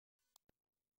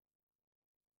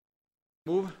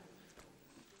move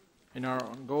in our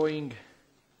ongoing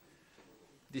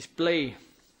display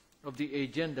of the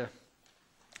agenda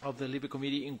of the LIBE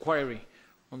Committee inquiry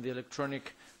on the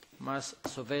electronic mass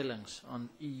surveillance on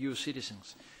EU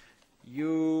citizens.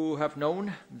 You have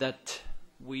known that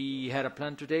we had a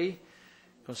plan today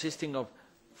consisting of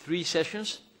 3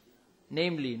 sessions,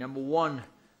 namely, number 1,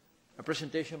 a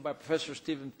presentation by Professor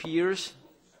Stephen Pearce,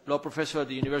 law professor at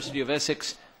the University of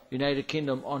Essex, United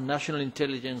Kingdom, on national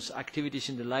intelligence activities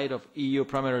in the light of EU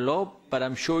primary law, but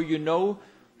I'm sure you know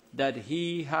that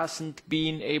he hasn't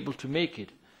been able to make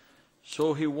it.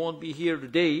 So he won't be here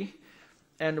today,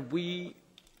 and we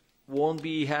won't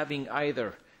be having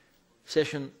either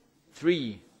session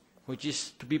 3, which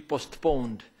is to be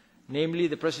postponed, namely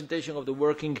the presentation of the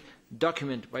working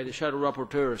document by the shadow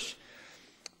rapporteurs,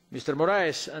 Mr.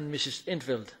 Moraes and Mrs.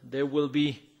 Intveld. They will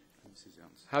be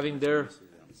having their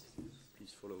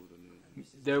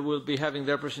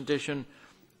presentation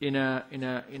in a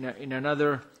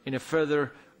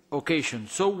further occasion.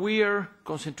 So we are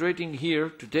concentrating here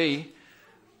today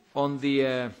on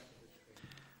the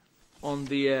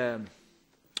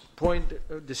point,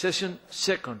 the session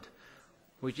 2nd,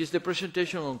 which is the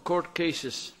presentation on court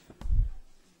cases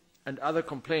and other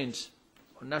complaints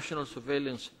on national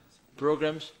surveillance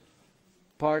programs,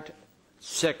 part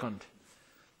 2nd.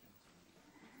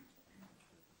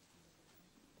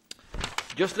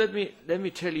 Just let me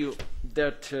tell you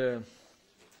that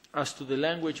as to the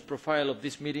language profile of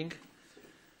this meeting,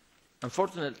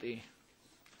 unfortunately,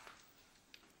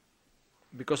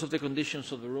 because of the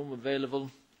conditions of the room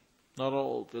available, not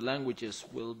all the languages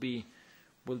will be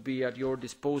at your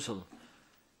disposal.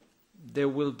 There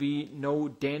will be no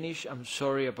Danish, I'm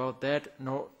sorry about that,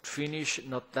 nor Finnish,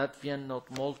 not Latvian, not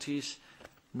Maltese,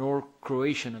 nor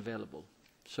Croatian available.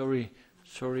 Sorry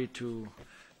to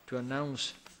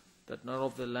announce that not all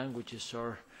the languages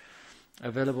are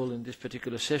available in this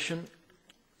particular session.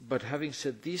 But having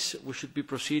said this, we should be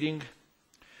proceeding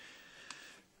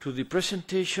to the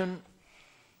presentation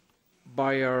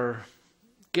by our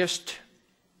guest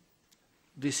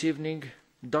this evening,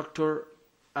 Dr.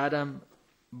 Adam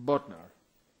BODNAR,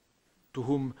 to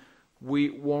whom we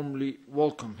warmly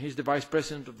welcome. He is the Vice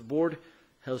President of the Board,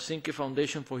 Helsinki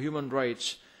Foundation for Human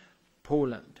Rights,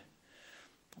 Poland.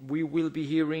 We will be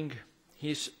hearing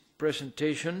his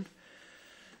presentation.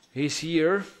 He is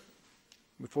here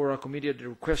before our committee at the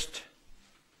request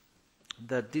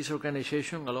that this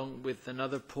organization, along with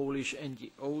another Polish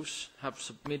NGOs, have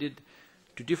submitted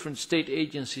to different state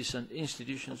agencies and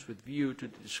institutions with view to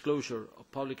the disclosure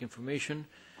of public information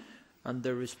and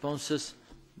the responses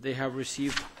they have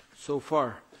received so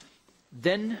far.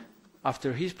 Then,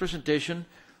 after his presentation,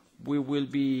 we will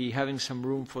be having some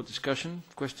room for discussion,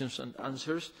 questions and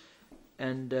answers,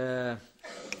 and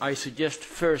I suggest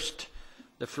first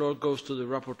the floor goes to the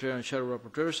rapporteur and shadow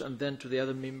rapporteurs, and then to the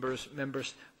other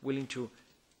members willing to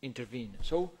intervene.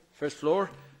 So, first floor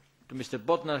to Mr.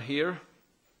 BODNAR here.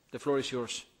 The floor is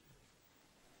yours.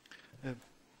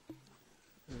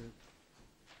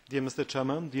 Dear Mr.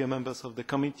 Chairman, dear members of the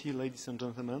committee, ladies and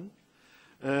gentlemen,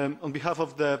 on behalf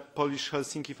of the Polish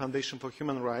Helsinki Foundation for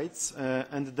Human Rights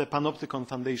and the Panoptykon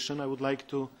Foundation, I would like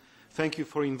to thank you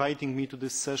for inviting me to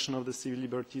this session of the Civil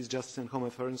Liberties, Justice and Home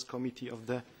Affairs Committee of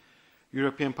the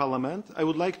European Parliament. I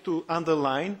would like to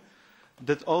underline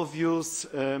that all views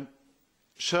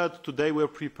shared today were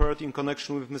prepared in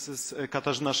connection with Mrs.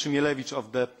 Katarzyna Szymielewicz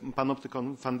of the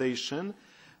Panoptykon Foundation,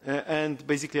 and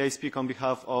basically I speak on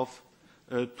behalf of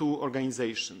 2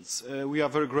 organizations. We are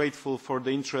very grateful for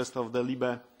the interest of the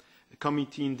LIBE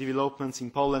Committee in developments in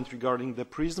Poland regarding the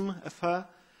PRISM affair,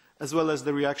 as well as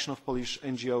the reaction of Polish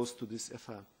NGOs to this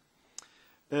affair.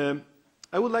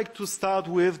 I would like to start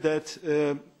with that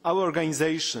our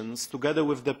organizations, together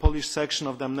with the Polish section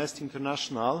of the Amnesty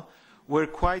International, were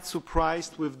quite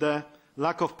surprised with the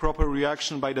lack of proper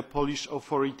reaction by the Polish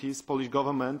authorities, Polish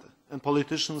government and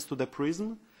politicians to the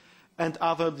PRISM and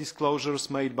other disclosures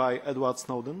made by Edward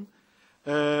Snowden.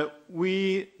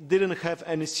 We didn't have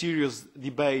any serious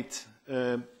debate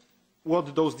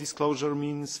what those disclosures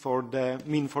mean for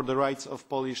the rights of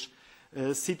Polish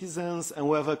citizens and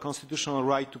whether constitutional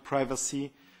right to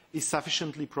privacy is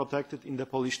sufficiently protected in the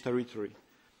Polish territory.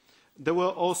 There were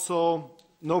also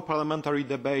no parliamentary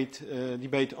debate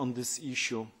on this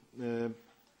issue,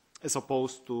 as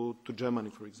opposed to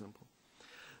Germany, for example.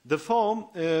 Therefore,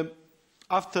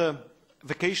 after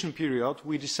vacation period,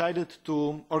 we decided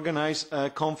to organize a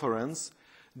conference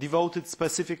devoted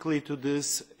specifically to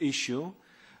this issue.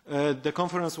 The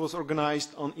conference was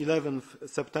organized on 11th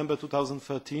September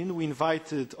 2013. We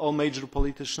invited all major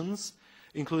politicians,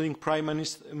 including Prime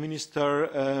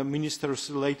Minister, ministers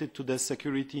related to the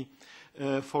security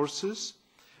forces.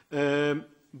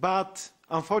 But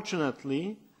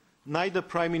unfortunately, neither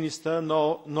Prime Minister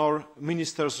nor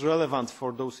ministers relevant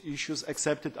for those issues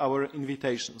accepted our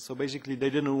invitation. So basically they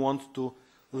didn't want to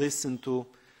listen to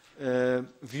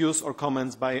views or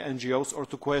comments by NGOs or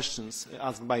to questions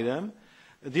asked by them.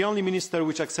 The only minister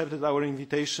which accepted our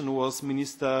invitation was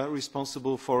Minister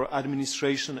responsible for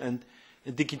administration and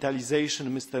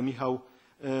digitalization, Mr. Michał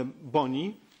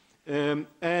Boni.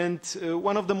 And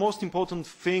one of the most important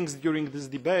things during this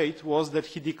debate was that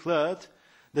he declared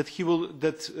that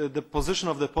the position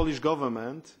of the Polish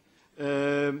government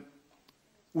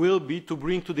will be to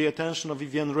bring to the attention of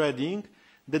Viviane Reding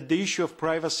that the issue of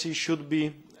privacy should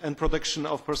be, and protection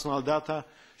of personal data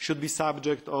should be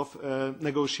subject of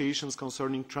negotiations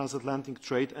concerning transatlantic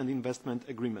trade and investment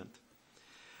agreement.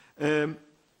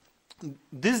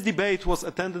 This debate was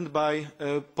attended by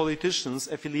politicians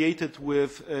affiliated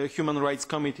with human rights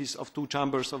committees of two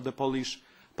chambers of the Polish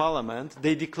parliament.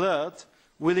 They declared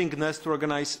willingness to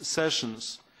organize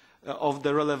sessions of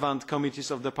the relevant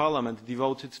committees of the parliament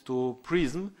devoted to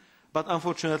PRISM, but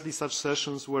unfortunately such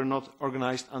sessions were not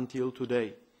organized until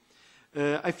today.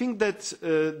 I think that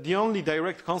the only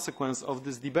direct consequence of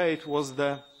this debate was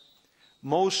the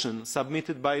motion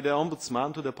submitted by the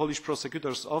Ombudsman to the Polish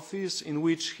Prosecutor's Office, in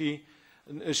which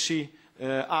she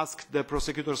asked the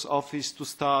Prosecutor's Office to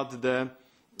start the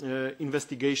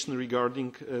investigation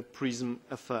regarding PRISM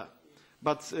affair.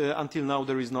 But until now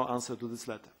there is no answer to this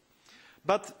letter.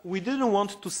 But we didn't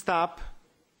want to stop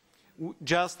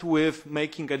just with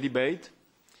making a debate.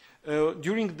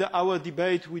 During our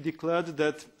debate we declared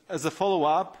that as a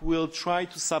follow-up we'll try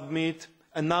to submit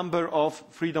a number of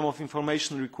freedom of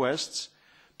information requests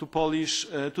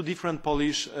to different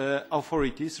Polish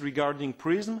authorities regarding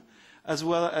PRISM, as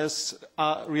well as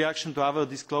a reaction to other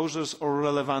disclosures or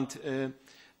relevant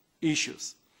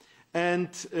issues. And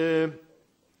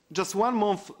just 1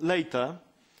 month later,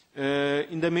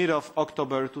 in the middle of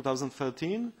October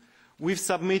 2013, we've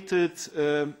submitted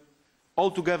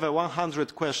altogether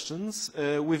 100 questions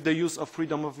with the use of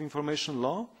freedom of information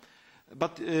law,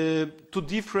 but to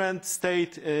different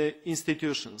state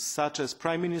institutions, such as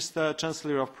Prime Minister,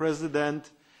 Chancellor of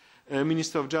President,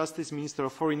 Minister of Justice, Minister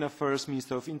of Foreign Affairs,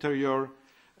 Minister of Interior,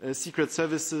 Secret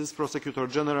Services, Prosecutor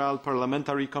General,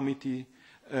 Parliamentary Committee,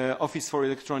 Office for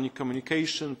Electronic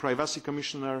Communication, Privacy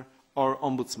Commissioner, or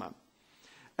Ombudsman.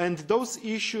 And those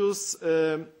issues,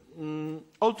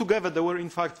 altogether there were in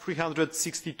fact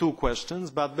 362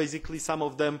 questions, but basically some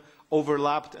of them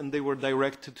overlapped and they were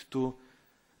directed to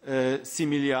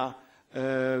similar,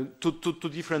 to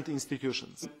different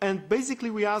institutions. And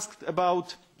basically we asked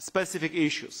about specific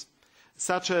issues,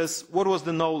 such as what was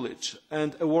the knowledge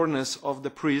and awareness of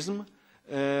the PRISM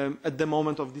at the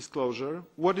moment of disclosure,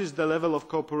 what is the level of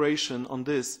cooperation on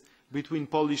this between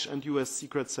Polish and US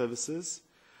secret services,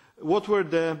 what were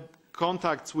the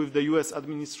contacts with the US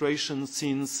administration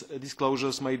since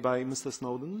disclosures made by Mr.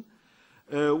 Snowden,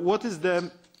 what is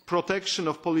the protection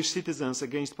of Polish citizens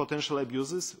against potential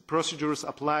abuses, procedures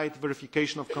applied,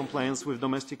 verification of compliance with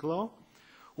domestic law,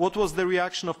 what was the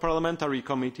reaction of parliamentary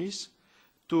committees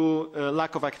to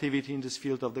lack of activity in this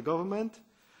field of the government.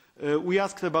 We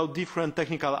asked about different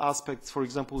technical aspects, for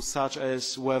example, such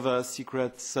as whether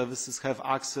secret services have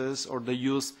access or they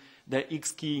use the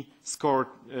X-key score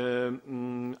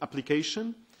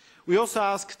application. We also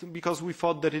asked, because we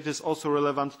thought that it is also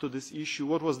relevant to this issue,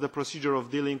 what was the procedure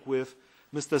of dealing with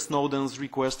Mr. Snowden's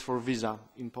request for visa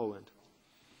in Poland.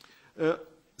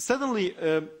 Certainly,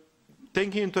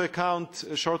 taking into account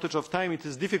a shortage of time, it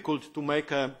is difficult to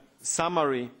make a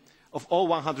summary of all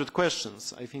 100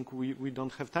 questions. I think we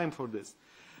don't have time for this.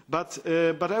 But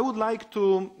I would like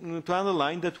to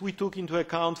underline that we took into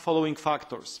account following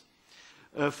factors.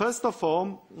 First of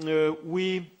all,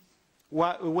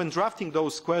 when drafting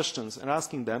those questions and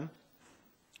asking them,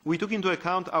 we took into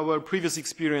account our previous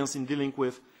experience in dealing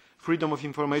with freedom of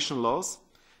information laws,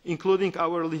 including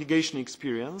our litigation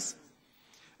experience.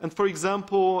 And for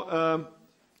example,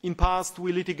 in past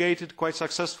we litigated quite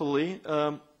successfully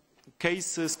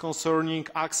cases concerning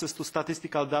access to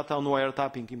statistical data on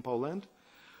wiretapping in Poland.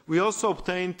 We also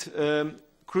obtained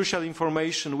crucial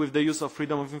information with the use of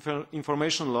freedom of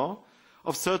information law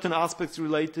of certain aspects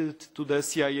related to the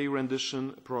CIA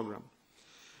rendition program.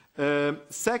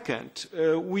 Second,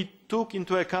 we took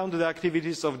into account the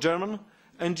activities of German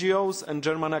NGOs and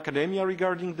German academia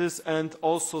regarding this, and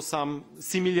also some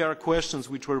similar questions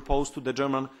which were posed to the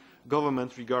German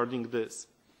government regarding this.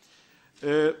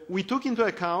 We took into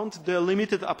account the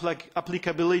limited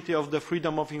applicability of the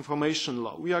freedom of information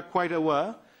law. We are quite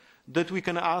aware that we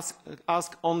can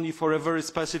ask only for a very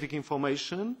specific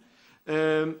information,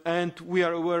 and we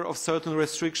are aware of certain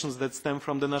restrictions that stem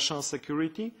from the national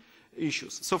security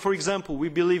issues. So, for example, we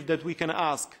believe that we can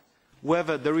ask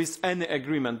whether there is any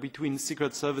agreement between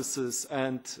secret services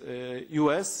and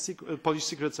Polish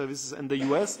secret services and the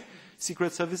US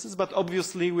secret services, but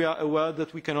obviously we are aware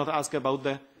that we cannot ask about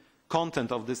the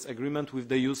content of this agreement with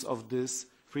the use of this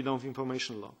freedom of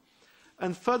information law.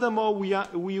 And furthermore,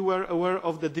 we were aware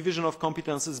of the division of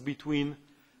competences between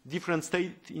different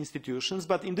state institutions,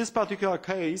 but in this particular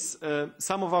case,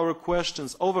 some of our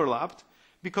questions overlapped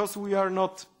because we are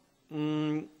not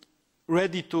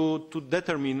ready to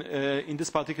determine in this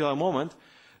particular moment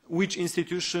which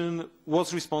institution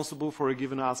was responsible for a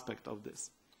given aspect of this.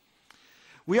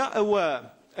 We are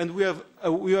aware, and we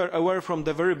are aware from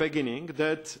the very beginning,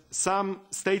 that some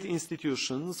state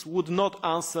institutions would not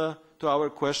answer to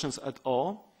our questions at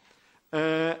all,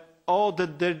 or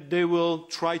that they will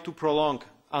try to prolong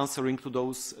answering to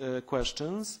those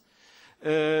questions.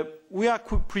 We are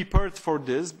prepared for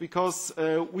this because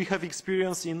we have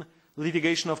experience in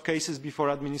litigation of cases before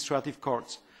administrative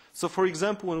courts. So, for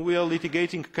example, when we are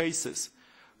litigating cases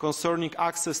concerning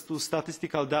access to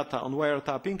statistical data on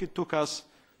wiretapping, it took us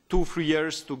 2-3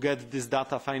 years to get this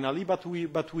data finally, but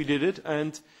we did it,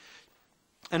 and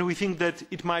we think that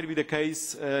it might be the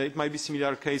case, it might be a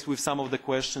similar case with some of the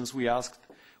questions we asked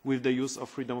with the use of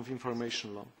freedom of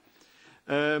information law.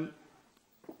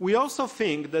 We also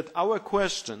think that our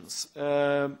questions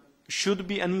should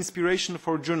be an inspiration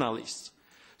for journalists.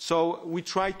 So we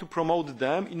try to promote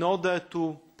them in order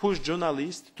to push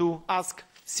journalists to ask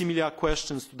similar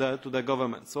questions to the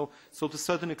government. So to a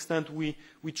certain extent, we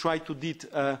try to do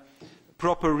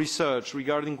proper research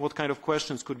regarding what kind of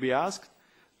questions could be asked,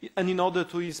 and in order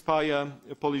to inspire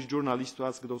Polish journalists to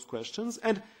ask those questions.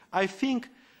 And I think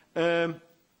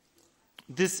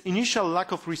this initial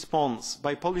lack of response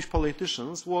by Polish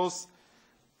politicians was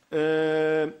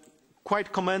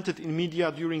quite commented in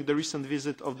media during the recent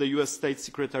visit of the US State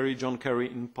Secretary John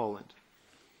Kerry in Poland.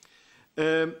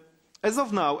 As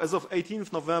of now, as of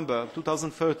 18th November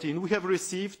 2013, we have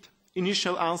received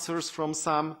initial answers from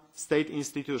some state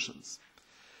institutions.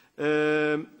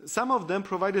 Some of them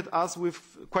provided us with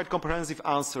quite comprehensive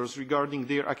answers regarding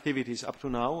their activities up to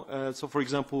now. So, for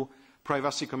example,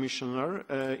 Privacy Commissioner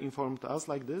informed us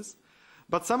like this.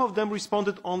 But some of them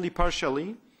responded only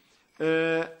partially,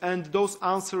 and those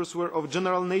answers were of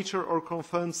general nature or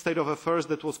confirmed state of affairs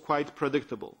that was quite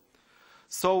predictable.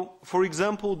 So, for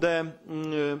example,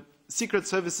 the Secret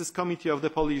Services Committee of the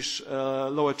Polish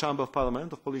Lower Chamber of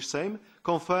Parliament, of Polish Sejm,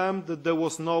 confirmed that there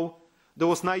was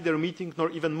neither meeting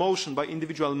nor even motion by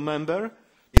individual member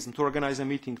to organize a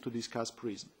meeting to discuss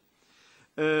PRISM.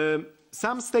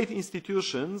 Some state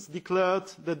institutions declared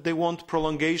that they want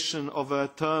prolongation of a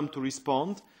term to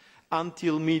respond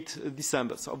until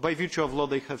mid-December. So by virtue of law,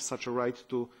 they have such a right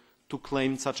to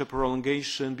claim such a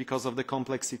prolongation because of the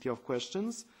complexity of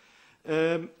questions.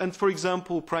 And for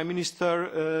example, Prime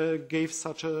Minister gave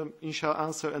such an initial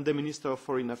answer, and the Minister of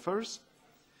Foreign Affairs.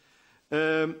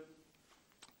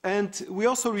 And we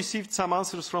also received some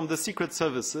answers from the secret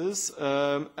services,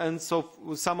 and so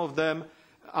some of them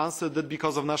answered that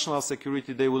because of national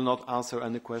security they will not answer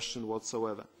any question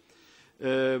whatsoever.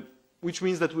 Which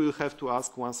means that we will have to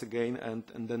ask once again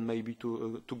and then maybe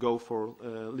to go for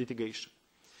litigation.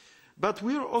 But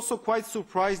we are also quite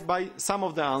surprised by some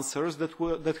of the answers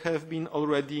that have been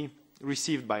already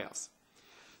received by us.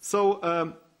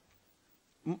 So,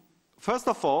 first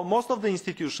of all, most of the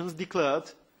institutions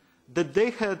declared that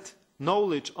they had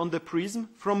knowledge on the PRISM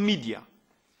from media.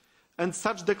 And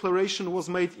such declaration was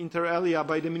made inter alia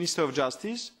by the Minister of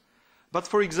Justice. But,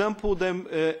 for example,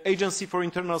 the Agency for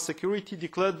Internal Security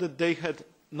declared that they had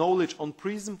knowledge on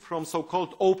PRISM from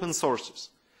so-called open sources,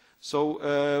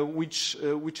 so which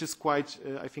is quite,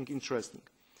 I think, interesting.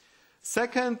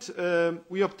 Second,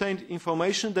 we obtained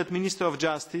information that Minister of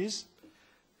Justice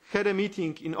had a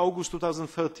meeting in August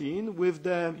 2013 with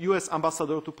the US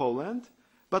ambassador to Poland,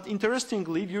 but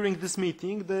interestingly, during this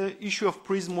meeting, the issue of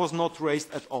PRISM was not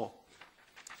raised at all.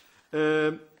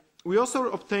 We also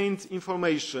obtained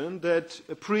information that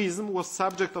PRISM was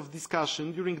subject of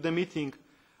discussion during the meeting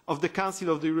of the Council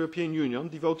of the European Union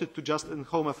devoted to Justice and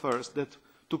Home Affairs that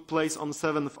took place on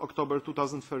 7th October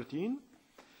 2013.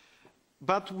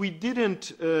 But we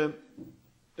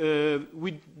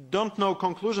don't know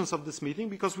conclusions of this meeting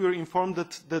because we were informed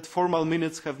that formal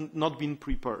minutes have not been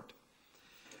prepared.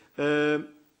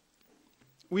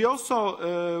 We are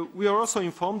also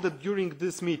informed that during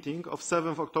this meeting of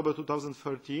 7th October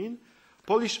 2013,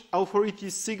 Polish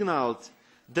authorities signaled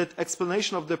that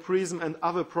explanation of the PRISM and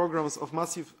other programs of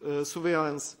massive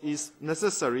surveillance is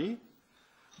necessary,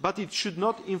 but it should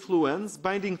not influence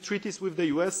binding treaties with the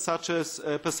US, such as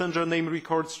Passenger Name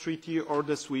Records Treaty or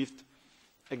the SWIFT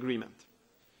agreement.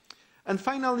 And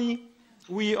finally,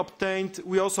 we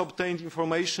also obtained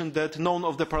information that none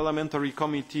of the parliamentary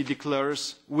committee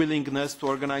declares willingness to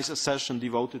organize a session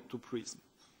devoted to PRISM.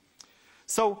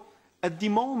 So, at the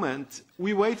moment,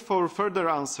 we wait for further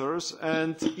answers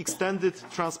and extended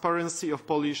transparency of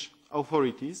Polish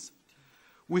authorities.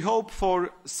 We hope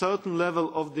for a certain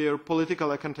level of their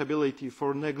political accountability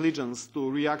for negligence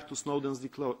to react to Snowden's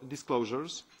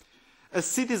disclosures. As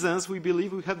citizens, we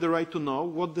believe we have the right to know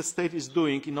what the state is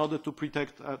doing in order to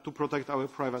protect our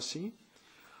privacy.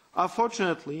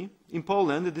 Unfortunately, in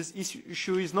Poland, this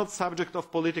issue is not subject of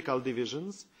political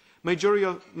divisions.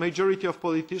 Majority of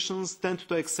politicians tend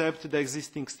to accept the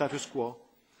existing status quo.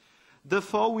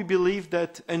 Therefore, we believe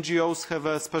that NGOs have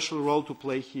a special role to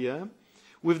play here,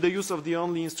 with the use of the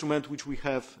only instrument which we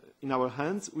have in our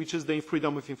hands, which is the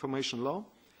Freedom of Information Law.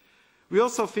 We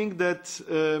also think that,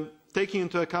 taking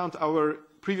into account our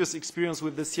previous experience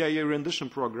with the CIA rendition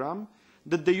program,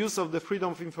 that the use of the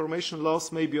Freedom of Information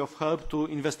laws may be of help to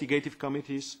investigative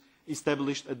committees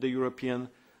established at the European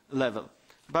level.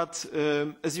 But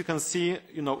as you can see,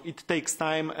 it takes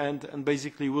time and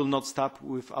basically will not stop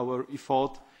with our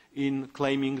effort in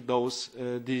claiming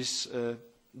these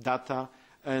data.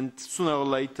 And sooner or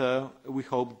later, we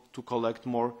hope to collect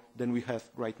more than we have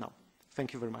right now.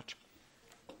 Thank you very much.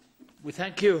 We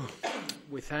thank you.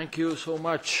 We thank you so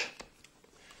much,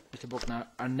 Mr. BODNAR.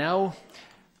 And now,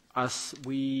 as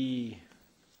we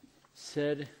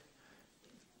said,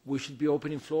 we should be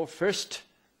opening floor first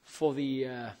for the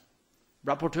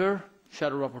rapporteur,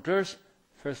 shadow rapporteurs.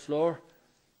 First floor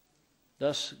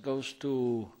thus goes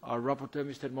to our rapporteur,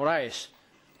 Mr. Moraes.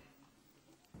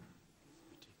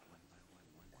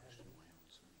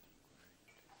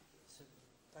 So,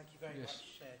 thank you very much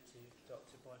to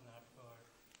Dr. BODNAR for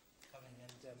coming,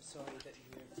 and I'm sorry that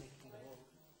you are taking the whole.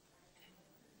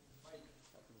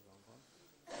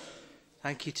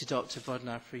 Thank you to Dr.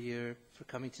 BODNAR for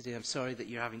coming today. I'm sorry that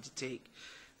you're having to take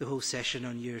the whole session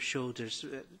on your shoulders.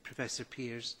 Professor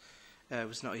Peers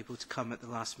was not able to come at the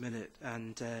last minute,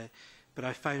 but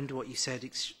I found what you said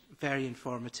very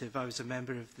informative. I was a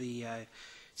member of the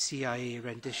CIA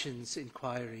renditions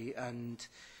inquiry, and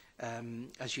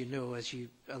as you know, as you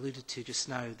alluded to just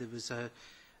now, there was a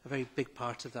very big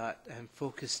part of that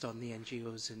focused on the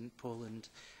NGOs in Poland,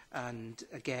 and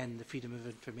again, the Freedom of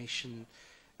Information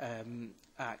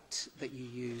Act that you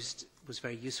used was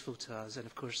very useful to us, and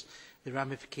of course the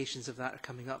ramifications of that are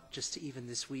coming up just even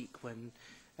this week when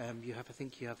I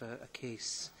think you have a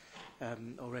case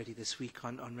already this week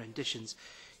on renditions.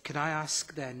 Can I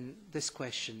ask then this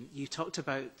question? You talked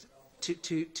about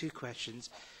two questions.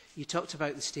 You talked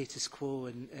about the status quo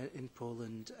in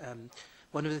Poland.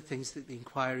 One of the things that the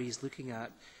inquiry is looking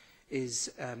at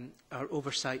is our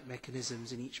oversight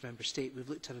mechanisms in each member state. We've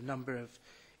looked at a number of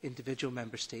individual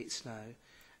member states now.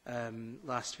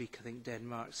 Last week, I think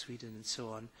Denmark, Sweden, and so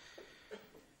on.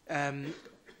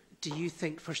 Do you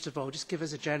think, first of all, just give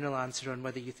us a general answer on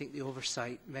whether you think the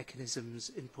oversight mechanisms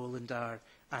in Poland are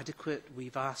adequate?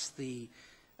 We've asked the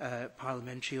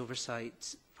parliamentary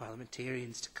oversight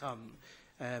parliamentarians to come,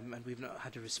 and we've not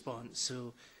had a response.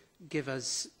 So give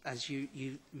us, as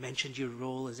you mentioned your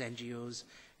role as NGOs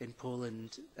in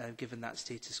Poland, given that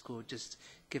status quo, just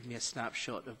give me a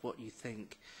snapshot of what you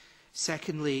think.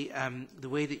 Secondly, the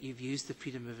way that you've used the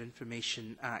Freedom of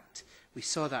Information Act, we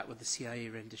saw that with the CIA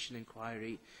rendition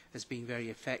inquiry as being very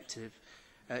effective.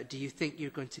 Do you think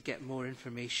you're going to get more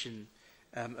information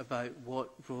about what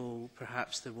role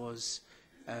perhaps there was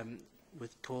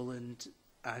with Poland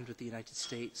and with the United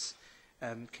States?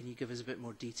 Can you give us a bit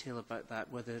more detail about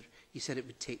that? Whether you said it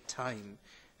would take time,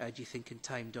 do you think in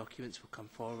time documents will come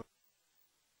forward?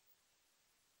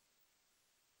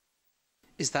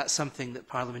 Is that something that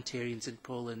parliamentarians in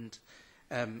Poland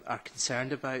are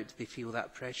concerned about? Do they feel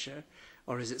that pressure?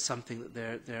 Or is it something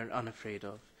that they're unafraid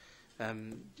of?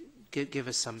 Give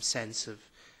us some sense of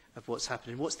what's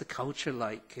happening. What's the culture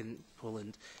like in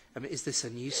Poland? I mean, is this a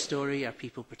news story? Are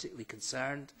people particularly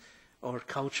concerned? Or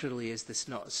culturally, is this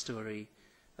not a story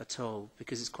at all?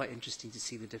 Because it's quite interesting to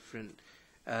see the different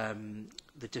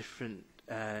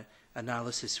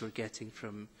analysis we're getting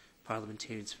from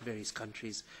parliamentarians from various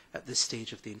countries at this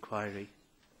stage of the inquiry.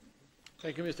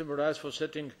 Thank you, Mr. Moraes, for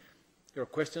setting your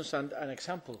questions and an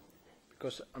example,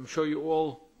 because I'm sure you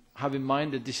all have in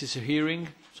mind that this is a hearing,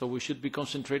 so we should be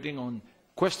concentrating on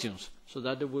questions, so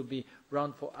that there will be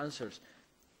round for answers.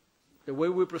 The way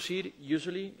we proceed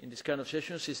usually in this kind of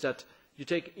sessions is that you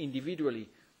take individually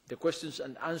the questions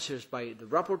and answers by the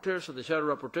rapporteurs or the shadow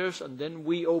rapporteurs, and then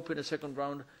we open a second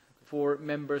round for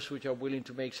members which are willing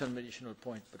to make some additional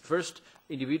point. But first,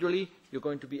 individually, you're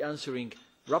going to be answering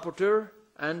rapporteur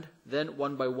and then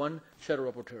one by one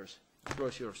shadow rapporteurs. The floor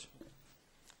is yours.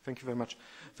 Thank you very much.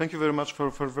 Thank you very much for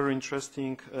very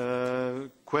interesting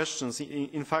questions.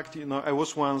 In fact, you know, I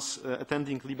was once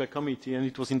attending LIBE committee, and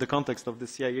it was in the context of the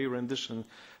CIA rendition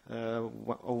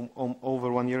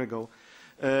over 1 year ago.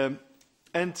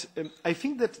 I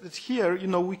think that here, you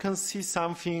know, we can see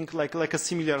something like a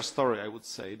similar story, I would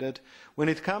say, that when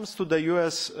it comes to the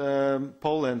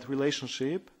US-Poland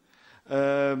relationship,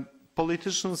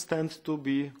 politicians tend to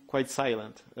be quite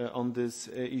silent on this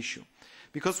issue.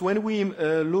 Because when we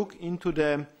look into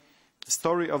the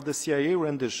story of the CIA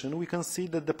rendition, we can see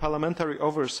that the parliamentary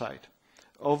oversight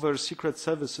over secret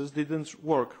services didn't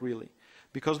work really.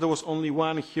 Because there was only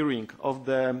one hearing of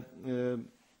the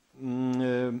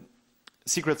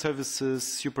Secret Services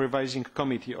Supervising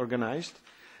Committee organized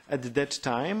at that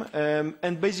time.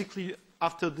 And basically,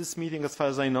 after this meeting, as far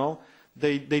as I know,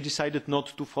 they decided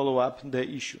not to follow up the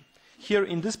issue. Here,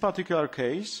 in this particular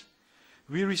case,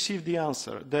 we received the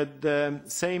answer that the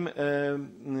same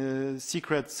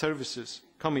Secret Services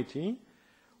Committee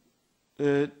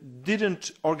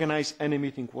didn't organize any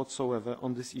meeting whatsoever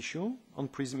on this issue, on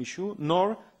PRISM issue,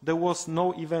 nor there was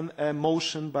no even a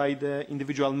motion by the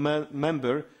individual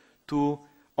member to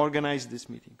organize this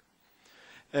meeting.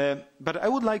 But I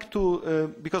would like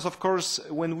to, because of course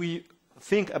when we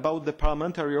think about the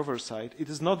parliamentary oversight, it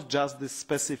is not just this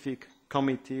specific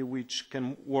committee which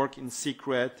can work in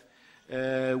secret,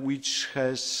 which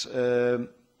has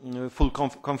full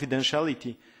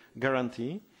confidentiality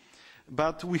guarantee,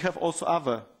 but we have also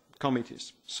other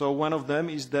committees. So one of them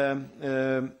is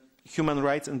the Human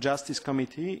Rights and Justice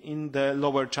Committee in the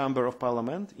lower chamber of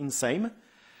Parliament, in Sejm.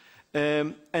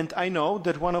 And I know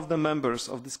that one of the members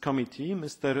of this committee,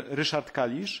 Mr. Ryszard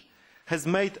Kalisz, has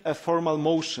made a formal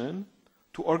motion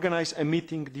to organize a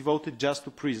meeting devoted just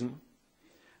to PRISM,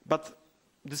 but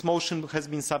this motion has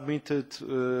been submitted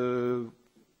 2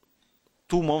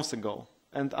 months ago,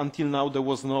 and until now there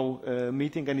was no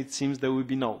meeting, and it seems there will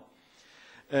be no.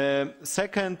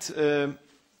 Second,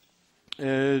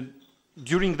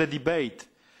 during the debate,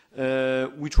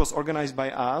 which was organized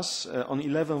by us on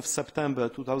 11th September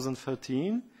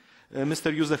 2013,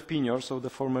 Mr. József Pinor, so the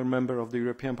former member of the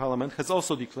European Parliament, has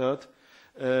also declared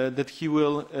that he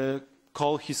will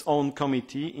call his own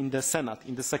committee in the Senate,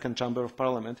 in the second chamber of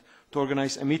Parliament, to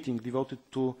organize a meeting devoted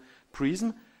to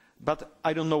PRISM, but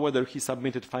I don't know whether he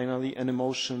submitted finally an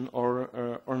motion or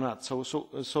not.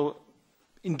 So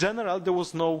in general, there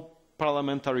was no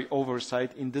parliamentary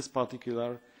oversight in this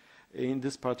particular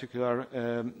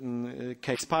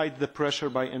case, despite the pressure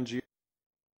by NGOs,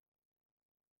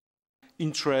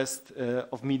 interest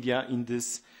of media in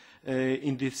this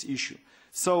issue.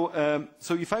 So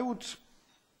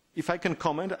if I can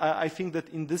comment, I think that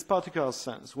in this particular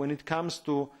sense, when it comes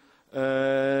to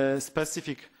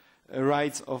specific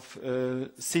rights of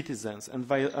citizens and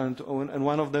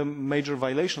one of the major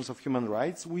violations of human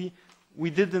rights, we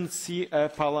didn't see a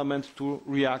parliament to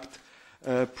react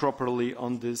properly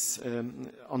on this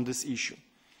issue.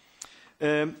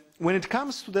 When it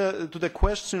comes to the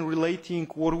question relating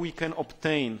what we can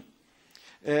obtain,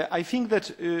 I think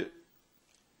that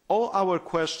all our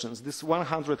questions, these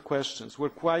 100 questions,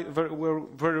 were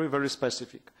very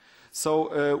specific.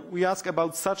 So we ask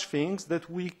about such things that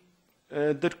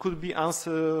that could be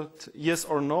answered yes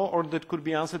or no, or that could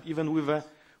be answered even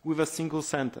with a single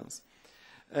sentence.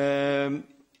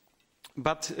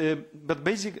 But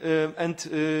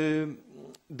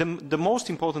the most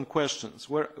important questions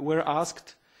were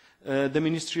asked the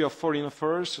Ministry of Foreign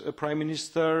Affairs, Prime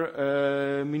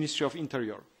Minister, Ministry of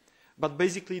Interior. But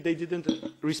basically they didn't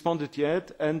respond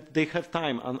yet, and they have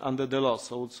time under the law.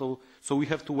 So we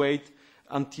have to wait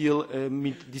until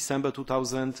mid-December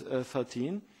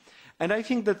 2013. And I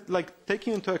think that, like,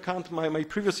 taking into account my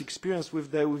previous experience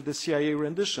with the CIA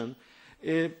rendition,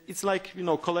 it's like, you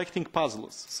know, collecting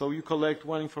puzzles. So you collect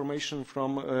one information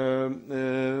from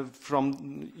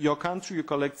your country, you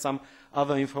collect some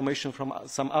other information from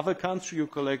some other country, you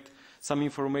collect some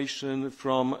information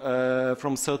from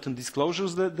certain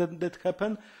disclosures that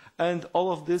happen, and all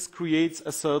of this creates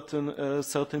a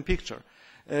certain picture.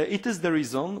 It is the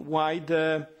reason why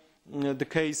the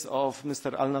case of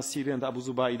Mr. Al-Nasiri and Abu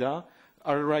Zubaydah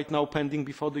are right now pending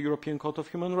before the European Court of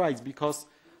Human Rights, because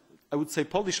I would say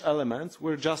Polish elements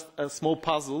were just small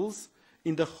puzzles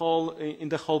in the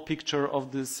whole picture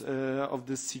of this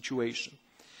situation.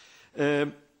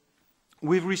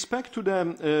 With respect to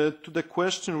the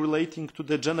question relating to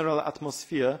the general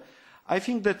atmosphere, I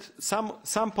think that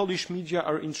some Polish media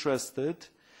are interested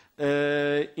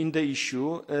in the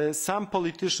issue. Some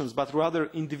politicians, but rather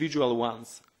individual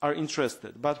ones, are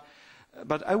interested. But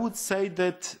I would say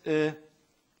that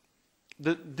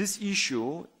this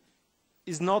issue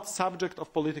is not subject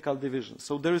of political division.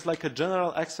 So there is like a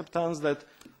general acceptance that,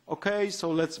 okay, so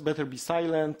let's better be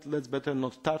silent, let's better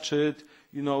not touch it.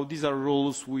 You know, these are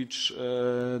rules which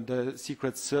the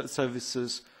secret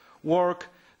services work,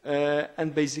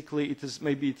 and basically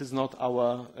maybe it is not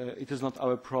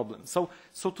our problem. So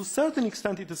to a certain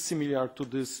extent it is similar to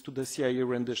the CIA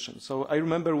rendition. So I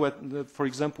remember for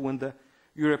example, when the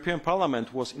European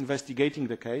Parliament was investigating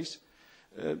the case,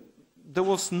 there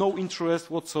was no interest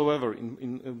whatsoever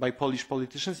by Polish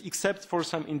politicians, except for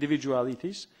some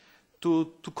individualities,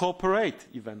 to cooperate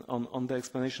even on the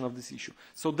explanation of this issue.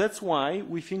 So that's why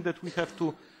we think that we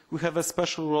have a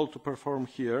special role to perform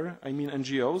here, I mean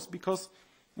NGOs, because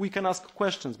we can ask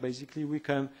questions. Basically, we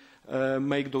can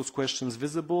make those questions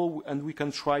visible, and we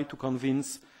can try to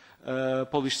convince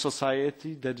Polish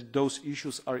society that those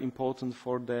issues are important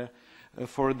for their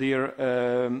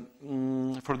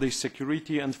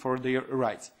security and for their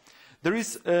rights. There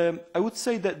is, I would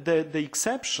say that the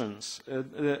exceptions,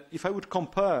 if I would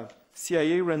compare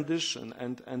CIA rendition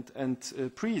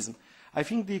and PRISM, I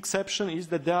think the exception is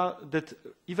that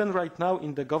even right now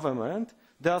in the government,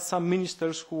 there are some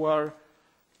ministers who are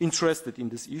interested in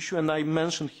this issue, and I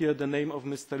mentioned here the name of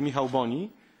Mr. Michał Boni.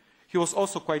 He was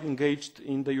also quite engaged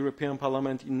in the European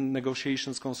Parliament in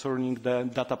negotiations concerning the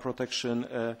data protection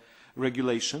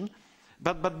regulation.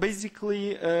 But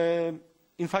basically,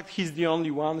 in fact, he's the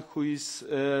only one who is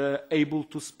able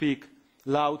to speak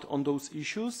loud on those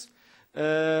issues.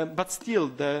 But still,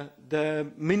 the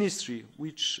ministry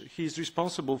which he is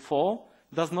responsible for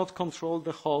does not control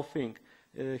the whole thing.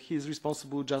 He is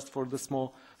responsible just for the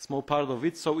small part of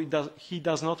it, so he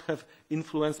does not have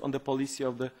influence on the policy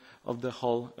of the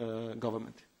whole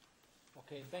government.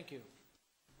 Okay, thank you.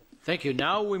 Thank you.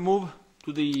 Now we move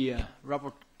to the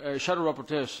shadow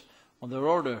rapporteurs on their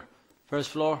order. First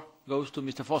floor goes to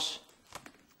Mr. Voss.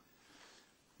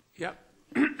 Ja,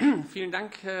 vielen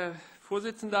Dank, Herr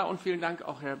Vorsitzender, und vielen Dank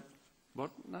auch, Herr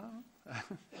BODNAR.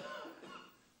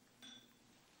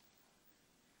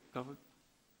 Ich glaube,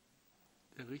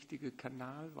 der richtige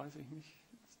Kanal, weiß ich nicht.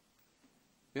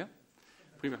 Ja?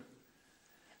 Prima.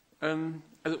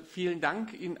 Also vielen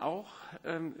Dank Ihnen auch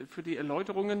für die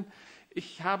Erläuterungen.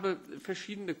 Ich habe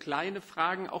verschiedene kleine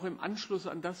Fragen, auch im Anschluss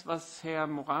an das, was Herr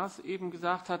Moraes eben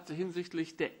gesagt hat,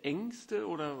 hinsichtlich der Ängste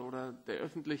oder der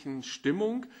öffentlichen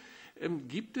Stimmung.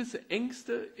 Gibt es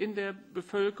Ängste in der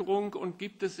Bevölkerung und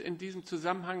gibt es in diesem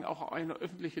Zusammenhang auch eine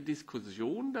öffentliche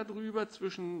Diskussion darüber,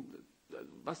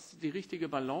 was die richtige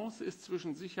Balance ist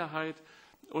zwischen Sicherheit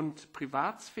und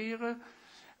Privatsphäre?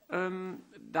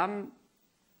 Dann,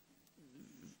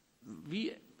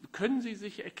 wie können Sie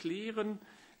sich erklären,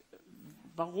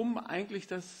 warum eigentlich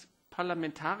das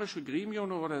parlamentarische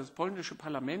Gremium oder das polnische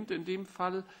Parlament in dem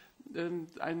Fall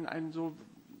ein so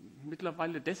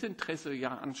mittlerweile Desinteresse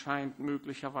ja anscheinend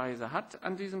möglicherweise hat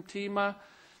an diesem Thema,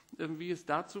 wie es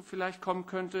dazu vielleicht kommen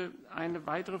könnte? Eine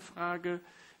weitere Frage,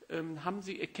 haben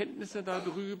Sie Erkenntnisse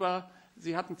darüber?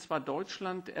 Sie hatten zwar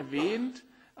Deutschland erwähnt,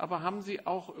 aber haben Sie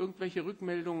auch irgendwelche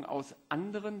Rückmeldungen aus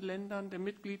anderen Ländern der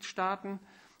Mitgliedstaaten?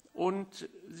 Und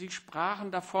Sie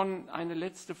sprachen davon, eine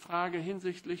letzte Frage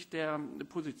hinsichtlich der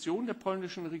Position der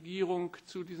polnischen Regierung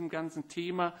zu diesem ganzen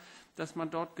Thema, dass man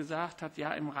dort gesagt hat,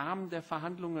 ja, im Rahmen der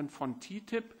Verhandlungen von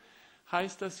TTIP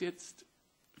heißt das jetzt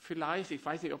vielleicht, ich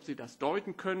weiß nicht, ob Sie das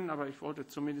deuten können, aber ich wollte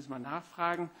zumindest mal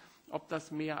nachfragen, ob das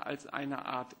mehr als eine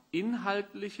Art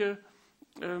inhaltliche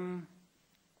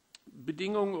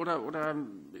Bedingung oder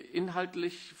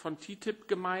inhaltlich von TTIP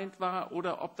gemeint war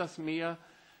oder ob das mehr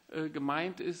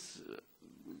gemeint ist,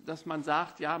 dass man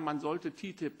sagt, ja, man sollte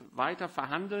TTIP weiter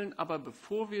verhandeln, aber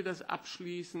bevor wir das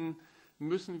abschließen,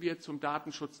 müssen wir zum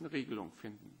Datenschutz eine Regelung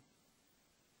finden.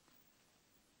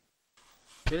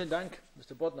 Vielen Dank,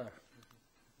 Mr. BODNAR.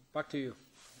 Back to you.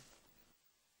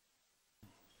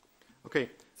 Okay,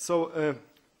 so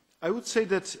I would say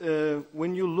that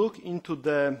when you look into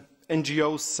the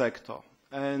NGO sector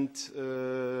and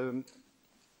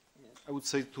I would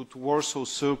say to Warsaw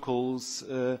circles,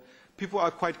 people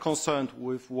are quite concerned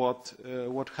with what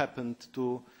happened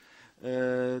to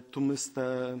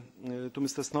Mr.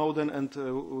 Snowden, and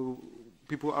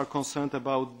people are concerned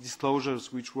about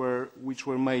disclosures which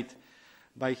were made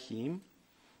by him.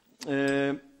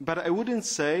 But I wouldn't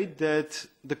say that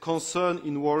the concern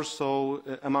in Warsaw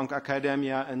among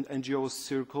academia and NGO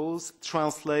circles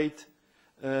translate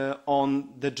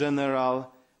on the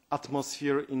general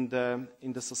atmosphere in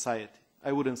the society.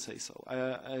 I wouldn't say so.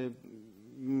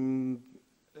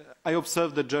 I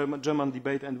observed the German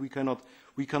debate, and we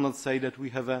cannot say that we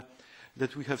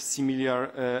have similar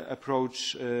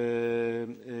approach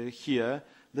here.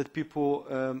 That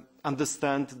people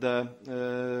understand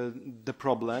the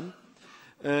problem.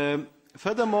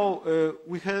 Furthermore,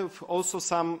 we have also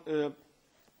some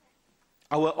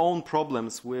our own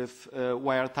problems with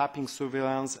wiretapping,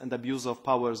 surveillance, and abuse of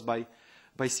powers by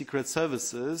secret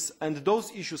services, and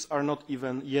those issues are not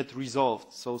even yet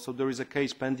resolved. So there is a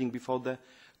case pending before the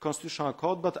Constitutional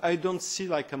Court, but I don't see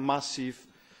like a massive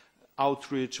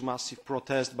outreach, massive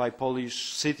protest by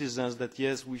Polish citizens that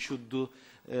yes, we should do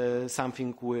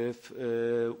something with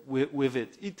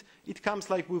it. It comes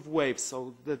like with waves,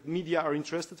 so that media are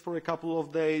interested for a couple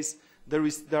of days.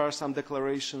 There are some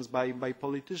declarations by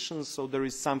politicians, so there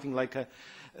is something like a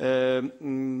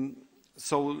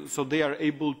so they are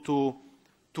able to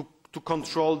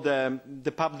control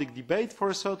the public debate for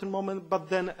a certain moment, but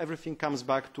then everything comes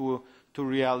back to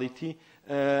reality.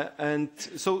 And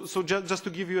so just to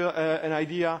give you an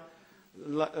idea,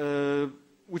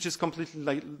 which is completely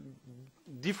like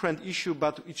different issue,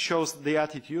 but it shows the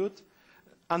attitude.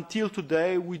 Until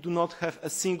today, we do not have a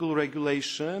single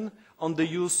regulation on the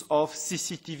use of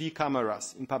CCTV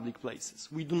cameras in public places.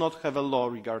 We do not have a law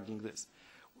regarding this.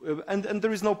 And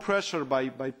there is no pressure by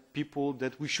people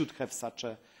that we should have such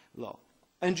a law.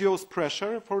 NGOs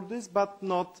pressure for this, but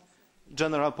not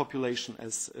general population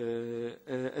as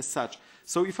such.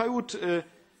 So if I would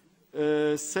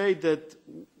say that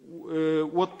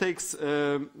what takes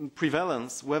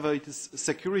prevalence, whether it is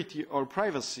security or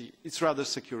privacy, it's rather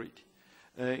security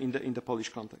in the Polish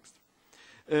context.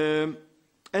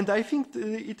 And I think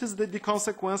it is the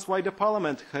consequence why the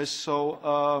Parliament has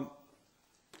so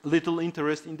little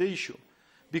interest in the issue.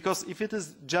 Because if it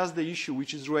is just the issue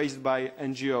which is raised by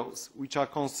NGOs, which are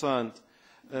concerned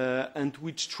and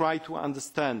which try to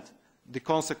understand the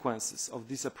consequences of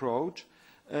this approach,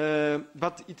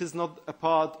 but it is not a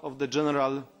part of the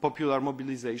general popular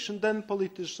mobilization, then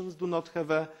politicians do not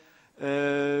have a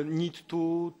need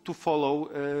to follow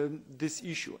this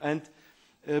issue. And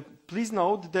please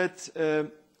note that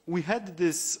we had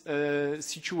this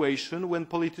situation when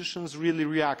politicians really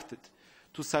reacted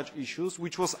to such issues,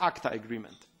 which was ACTA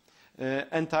agreement,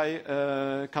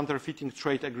 anti-counterfeiting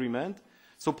trade agreement.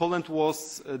 So Poland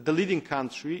was the leading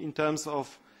country in terms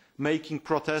of making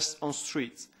protests on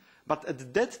streets. But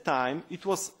at that time, it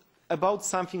was about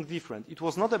something different. It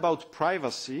was not about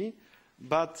privacy,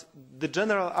 but the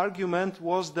general argument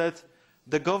was that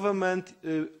the government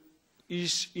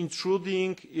is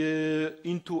intruding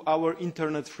into our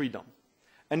internet freedom.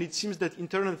 And it seems that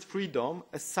internet freedom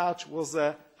as such was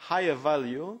a higher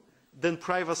value than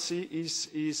privacy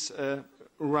is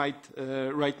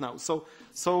right now. So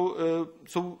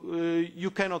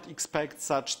you cannot expect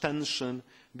such tension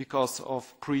because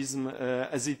of PRISM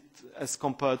as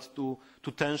compared to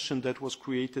tension that was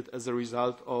created as a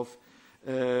result of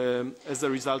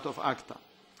ACTA.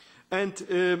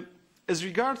 And as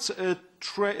regards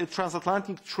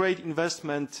transatlantic trade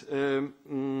investment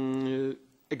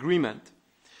agreement,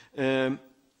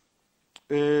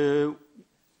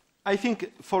 I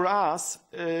think for us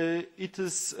it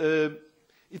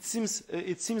seems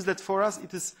that for us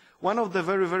it is one of the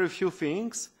very, very few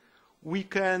things we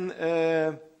can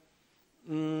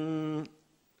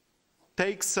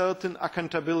take certain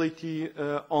accountability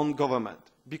on government,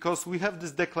 because we have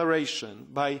this declaration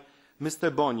by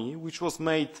Mr. Boni, which was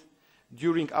made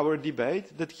during our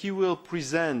debate, that he will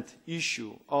present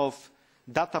issue of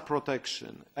data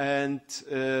protection and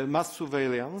mass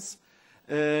surveillance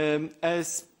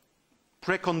as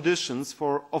preconditions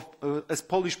as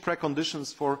Polish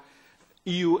preconditions for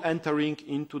EU entering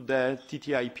into the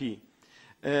TTIP.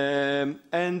 And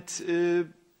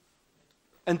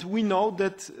we know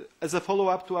that as a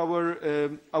follow-up to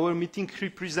our meeting, he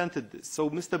presented this. So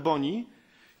Mr. Boni,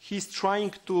 he's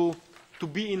trying to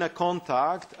be in a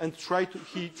contact and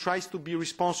he tries to be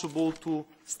responsible to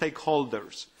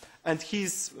stakeholders. And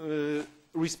he's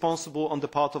responsible on the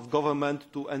part of government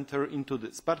to enter into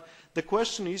this. But the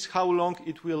question is how long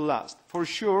it will last. For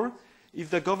sure, if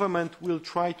the government will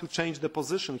try to change the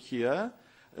position here,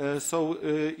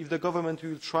 if the government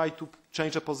will try to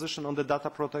change a position on the data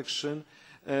protection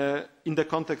in the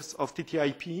context of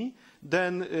TTIP,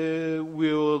 then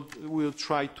we'll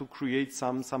try to create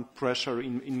some pressure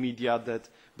in media that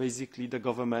basically the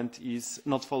government is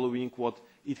not following what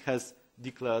it has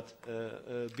declared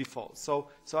before. So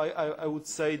I would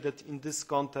say that in this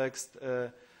context,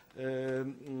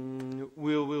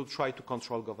 we'll try to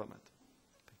control government.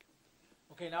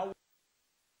 Okay, now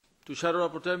to Shadow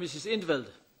Rapporteur, Mrs. Intveld.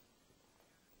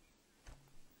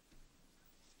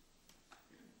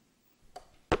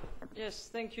 Yes,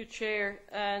 thank you, Chair,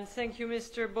 and thank you,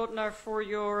 Mr. Bodnar, for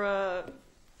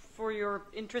your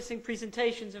interesting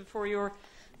presentations and for your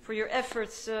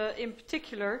efforts in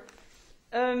particular.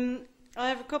 I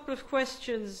have a couple of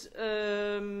questions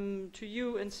to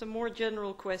you and some more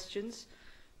general questions.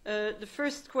 The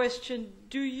first question,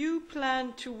 do you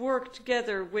plan to work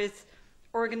together with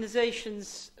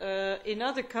organizations in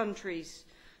other countries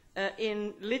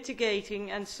in litigating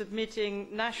and submitting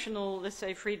national, let's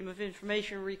say, freedom of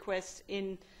information requests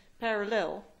in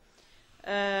parallel,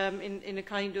 in a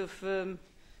kind of,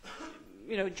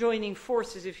 joining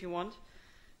forces, if you want?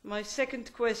 My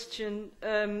second question,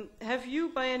 have you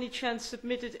by any chance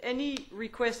submitted any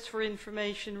requests for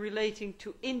information relating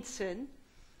to INTCEN,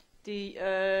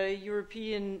 the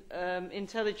European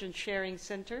Intelligence Sharing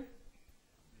Center?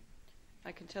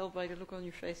 I can tell by the look on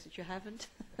your face that you haven't.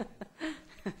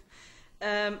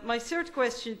 My third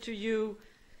question to you,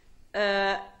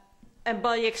 and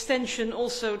by extension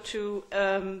also to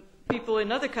people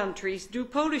in other countries, do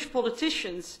Polish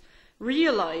politicians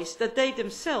realize that they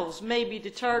themselves may be the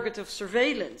target of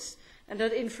surveillance and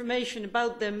that information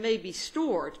about them may be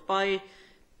stored by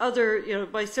other,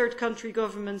 by third country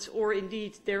governments or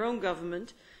indeed their own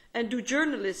government? And do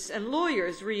journalists and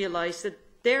lawyers realize that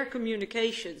their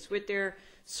communications with their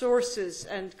sources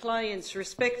and clients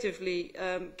respectively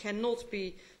cannot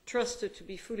be trusted to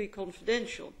be fully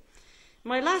confidential?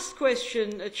 My last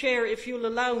question, Chair, if you'll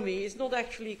allow me, is not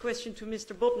actually a question to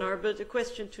Mr. Bodnar, but a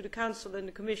question to the Council and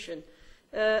the Commission.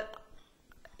 Mr.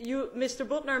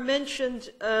 Bodnar mentioned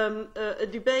a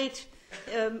debate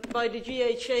by the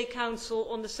GHA Council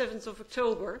on the 7th of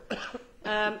October,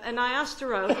 and I asked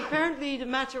around. Apparently the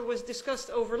matter was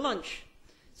discussed over lunch,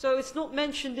 so it's not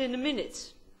mentioned in the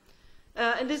minutes.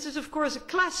 And this is, of course, a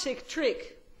classic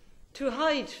trick to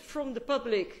hide from the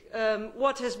public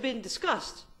what has been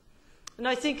discussed. And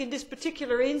I think in this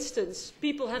particular instance,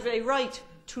 people have a right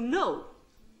to know.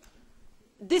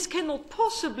 This cannot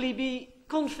possibly be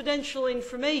confidential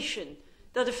information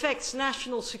that affects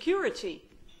national security.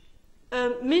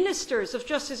 Ministers of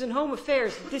Justice and Home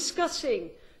Affairs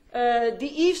discussing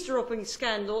the eavesdropping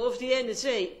scandal of the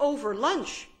NSA over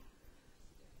lunch,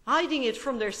 hiding it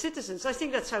from their citizens. I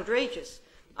think that's outrageous.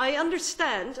 I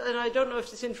understand, and I don't know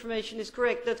if this information is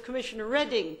correct, that Commissioner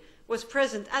Reding was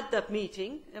present at that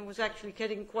meeting and was actually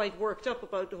getting quite worked up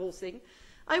about the whole thing.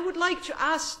 I would like to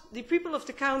ask the people of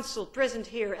the Council present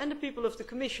here and the people of the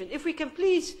Commission if we can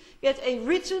please get a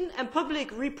written and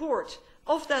public report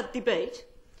of that debate.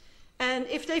 And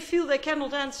if they feel they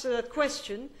cannot answer that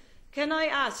question, can I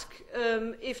ask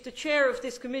if the chair of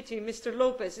this committee, Mr.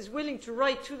 Lopez, is willing to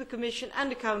write to the Commission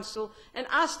and the Council and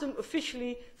ask them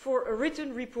officially for a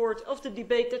written report of the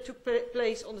debate that took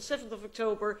place on the 7th of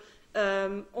October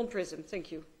on PRISM.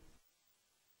 Thank you.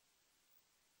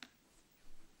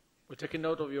 We're taking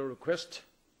note of your request,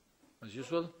 as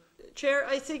usual. Chair,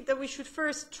 I think that we should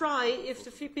first try if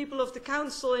the people of the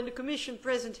Council and the Commission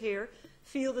present here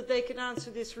feel that they can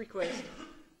answer this request.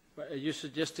 Are you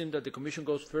suggesting that the Commission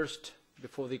goes first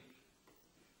before the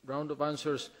round of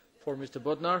answers for Mr.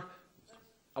 Bodnar?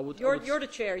 You're the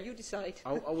chair. You decide.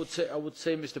 I would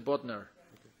say Mr. Bodnar.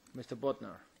 Mr.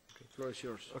 Bodnar, the floor is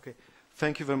yours. Okay.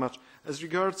 Thank you very much. As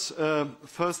regards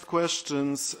first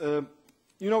questions,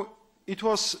 it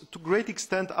was to a great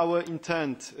extent our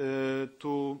intent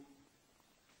to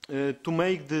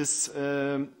make this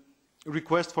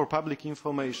request for public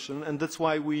information, and that's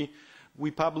why we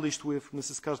published with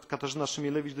Mrs. Katarzyna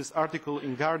Szymielewicz this article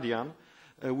in Guardian,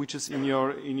 which is in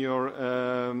your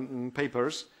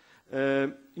papers,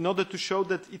 in order to show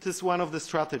that it is one of the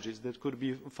strategies that could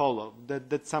be followed,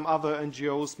 that some other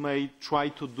NGOs may try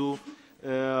to do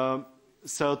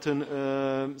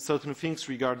certain things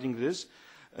regarding this.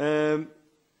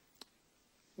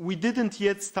 We didn't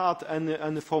yet start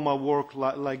any formal work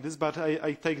like this, but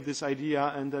I take this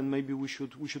idea, and then maybe we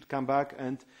should come back,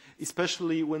 and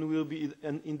especially when we'll be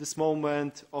in this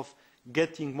moment of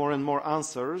getting more and more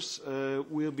answers,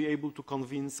 we'll be able to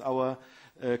convince our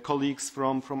colleagues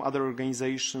from other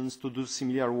organizations to do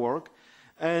similar work.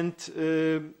 And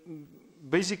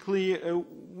basically,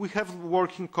 we have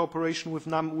working cooperation with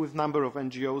number of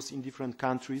NGOs in different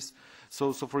countries.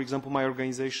 So, for example, my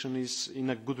organization is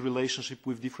in a good relationship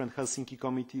with different Helsinki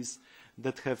committees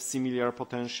that have similar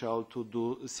potential to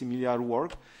do similar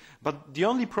work. But the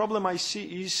only problem I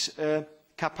see is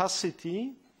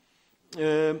capacity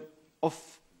to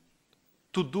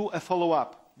do a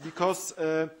follow-up, because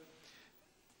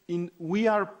we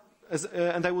are,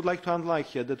 and I would like to underline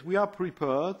here, that we are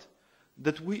prepared,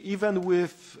 that we, even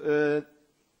with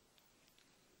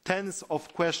tens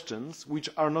of questions which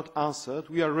are not answered,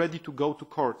 we are ready to go to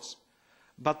courts.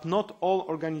 but not all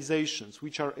organizations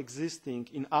which are existing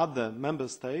in other member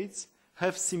states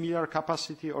have similar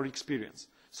capacity or experience.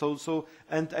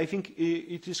 And I think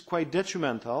it is quite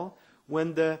detrimental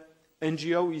when the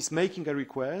NGO is making a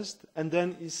request and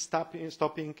then is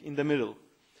stopping in the middle.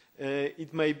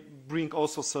 It may bring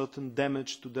also certain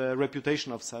damage to the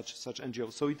reputation of such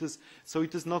NGOs. So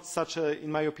it is not such a,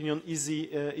 in my opinion,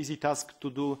 easy task to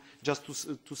do, just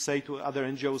to say to other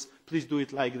NGOs, please do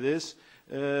it like this.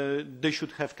 They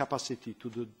should have capacity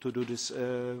to do this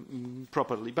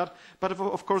properly. But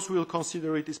of course we will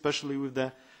consider it, especially with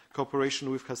the cooperation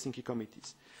with Helsinki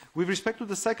committees. With respect to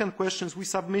the second question, we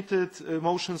submitted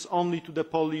motions only to the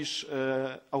Polish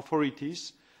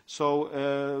authorities.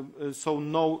 So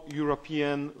no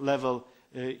European level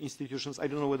institutions. I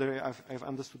don't know whether I've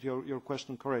understood your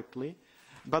question correctly.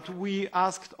 But we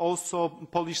asked also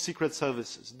Polish secret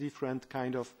services, different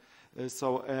kind of,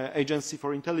 Agency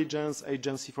for Intelligence,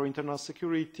 Agency for Internal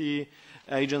Security,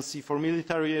 Agency for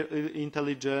Military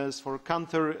Intelligence, for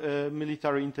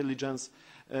Counter-Military Intelligence,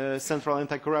 Central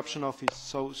Anti-Corruption Office,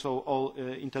 so all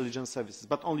intelligence services,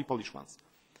 but only Polish ones.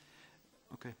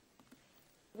 Okay.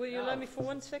 Will you allow me for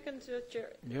 1 second,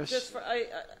 Chair? Yes. Just for,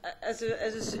 as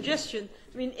a suggestion,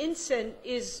 I mean, INSEN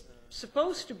is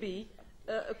supposed to be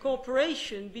a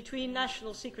cooperation between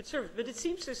national secret services, but it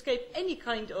seems to escape any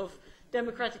kind of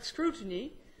democratic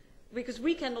scrutiny, because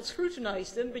we cannot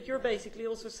scrutinize them, but you're basically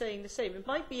also saying the same. It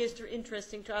might be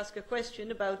interesting to ask a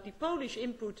question about the Polish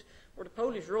input, or the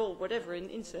Polish role, whatever, in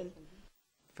INSEN.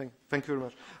 Thank you very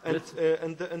much.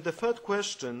 And the third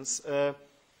questions,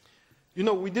 you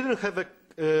know, we didn't have a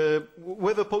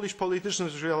whether Polish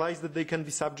politicians realize that they can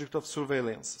be subject of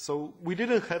surveillance. So we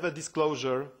didn't have a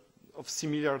disclosure of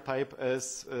similar type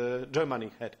as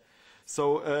Germany had.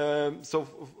 So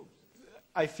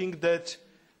I think that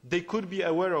they could be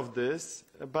aware of this,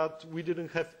 but we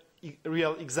didn't have a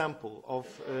real example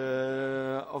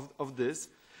of this.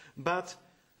 But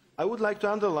I would like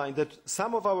to underline that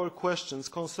some of our questions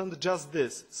concerned just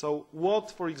this. So what,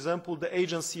 for example, the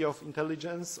Agency of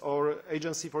Intelligence or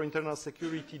Agency for Internal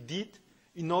Security did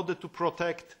in order to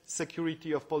protect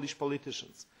security of Polish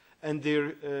politicians and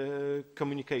their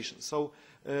communication. So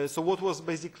what was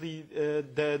basically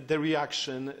the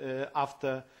reaction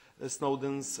after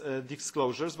Snowden's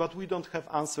disclosures, but we don't have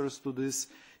answers to this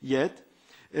yet.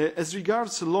 As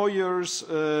regards lawyers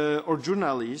or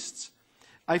journalists,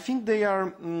 I think they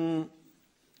are, you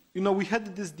know, we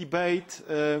had this debate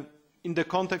in the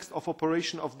context of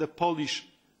operation of the Polish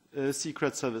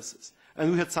secret services.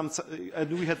 And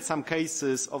we had some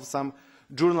cases of some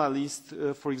journalists,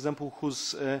 for example,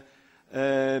 whose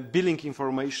billing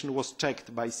information was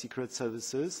checked by secret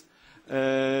services.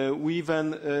 We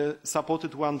even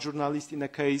supported one journalist in a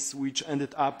case which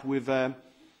ended up with a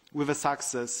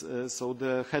success. So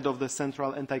the head of the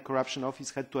Central Anti-Corruption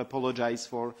Office had to apologize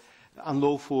for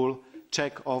unlawful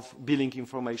check of billing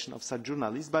information of such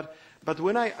journalists. But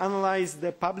when I analyze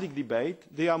the public debate,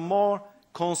 they are more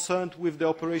concerned with the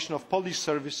operation of Polish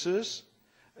services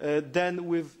than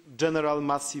with general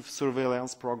massive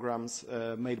surveillance programs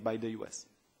made by the US.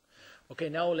 Okay,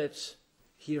 now let's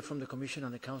hear from the Commission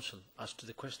and the Council as to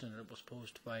the question that was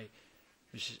posed by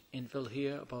Mrs. Infeld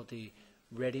here about the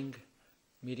Reading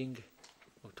meeting,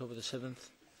 October the 7th.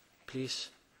 Please,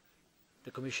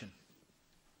 the Commission.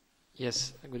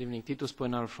 Yes, good evening. Titus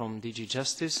Poenar from DG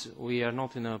Justice. We are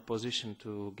not in a position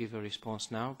to give a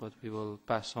response now, but we will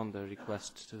pass on the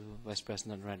request to Vice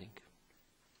President Reding.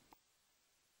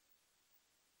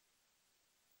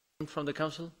 From the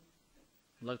Council,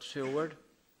 would like to say a word?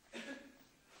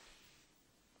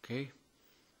 Okay.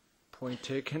 Point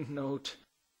taken, note.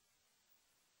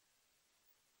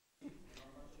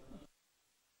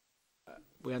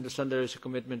 We understand there is a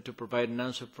commitment to provide an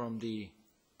answer from the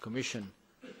Commission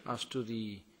as to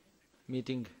the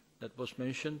meeting that was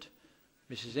mentioned.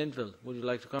 Mrs. Infeld, would you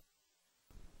like to comment?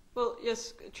 Well,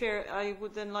 yes, Chair, I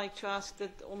would then like to ask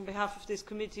that on behalf of this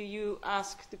committee you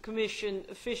ask the Commission,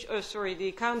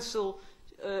 the Council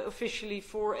officially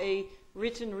for a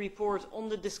written report on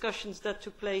the discussions that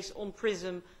took place on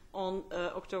PRISM on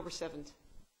October 7th.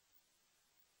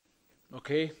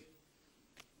 Okay.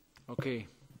 Okay.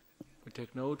 We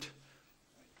take note.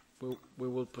 We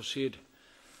will proceed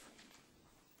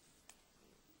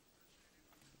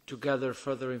to gather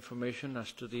further information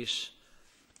as to this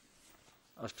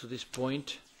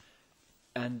point,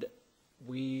 and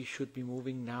we should be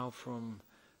moving now from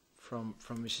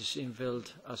Mrs.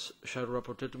 Infeld as shadow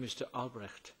rapporteur to Mr.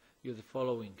 Albrecht. You're the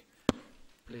following,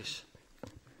 please.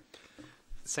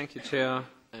 Thank you, Chair,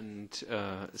 and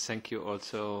thank you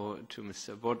also to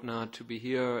Mr. BODNAR to be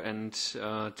here and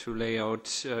to lay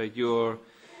out your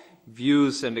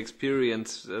views and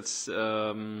experience that's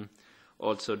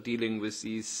also dealing with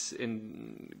these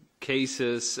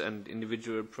cases and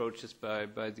individual approaches by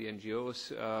the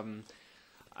NGOs.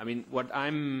 I mean, what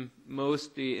I'm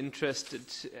mostly interested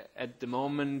at the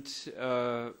moment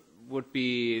would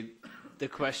be the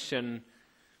question,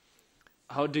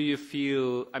 how do you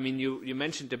feel, I mean, you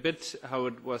mentioned a bit how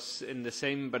it was in the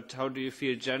same, but how do you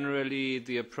feel generally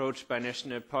the approach by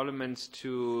national parliaments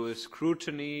to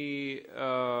scrutiny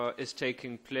is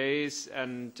taking place,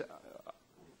 and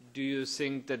do you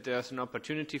think that there's an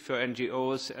opportunity for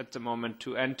NGOs at the moment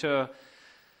to enter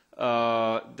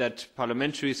that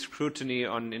parliamentary scrutiny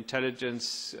on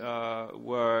intelligence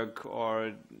work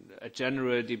or a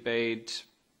general debate?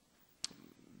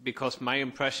 Because my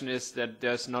impression is that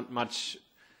there's not much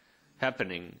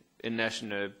happening in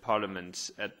national parliaments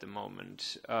at the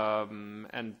moment.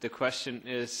 And the question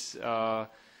is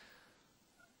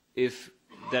if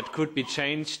that could be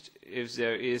changed, if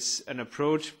there is an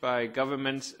approach by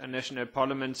governments and national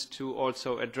parliaments to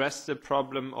also address the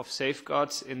problem of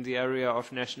safeguards in the area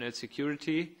of national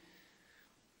security,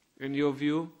 in your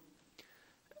view.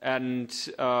 And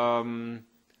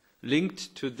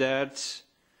linked to that,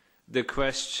 the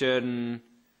question,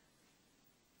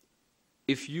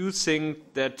 if you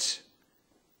think that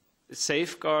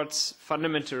safeguards,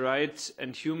 fundamental rights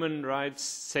and human rights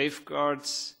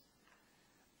safeguards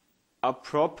are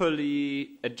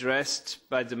properly addressed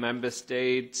by the member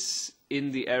states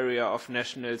in the area of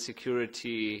national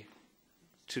security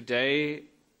today,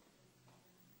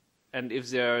 and if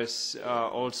there's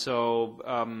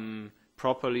also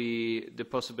properly the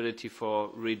possibility for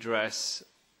redress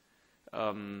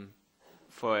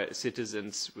for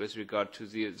citizens with regard to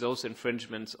those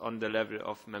infringements on the level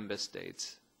of member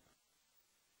states.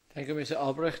 Thank you, Mr.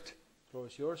 Albrecht. The floor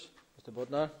is yours. Mr.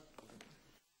 Bodnar.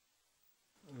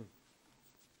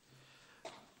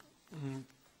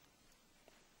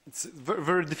 It's a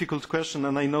very difficult question,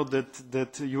 and I know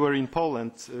that you were in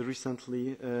Poland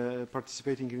recently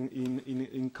participating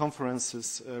in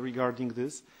conferences regarding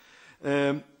this.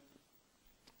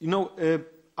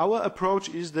 Our approach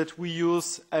is that we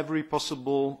use every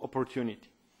possible opportunity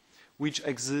which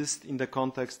exists in the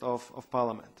context of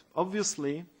Parliament.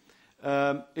 Obviously,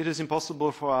 it is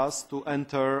impossible for us to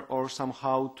enter or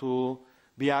somehow to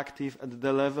be active at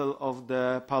the level of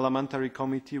the parliamentary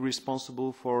committee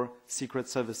responsible for secret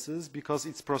services, because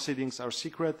its proceedings are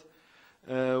secret,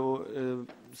 and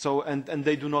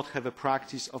they do not have a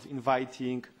practice of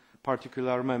inviting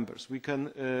particular members. We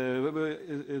can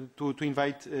to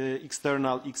invite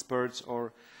external experts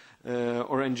or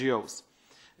NGOs.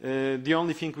 The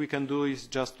only thing we can do is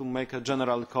just to make a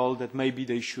general call that maybe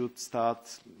they should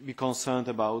be concerned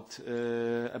about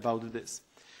this.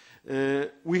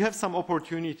 We have some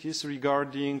opportunities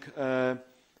regarding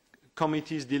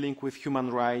committees dealing with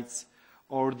human rights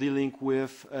or dealing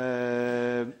with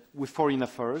foreign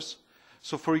affairs.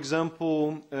 So, for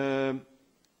example, I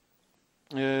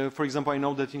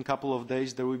know that in a couple of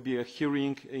days there will be a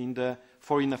hearing in the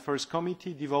Foreign Affairs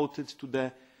Committee devoted to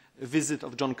the visit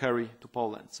of John Kerry to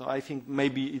Poland. So I think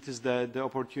maybe it is the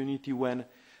opportunity when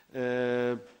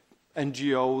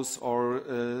NGOs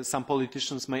or some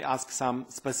politicians may ask some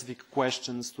specific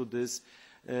questions to this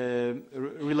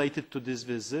related to this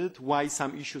visit, why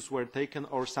some issues were taken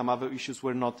or some other issues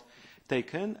were not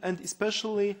taken. And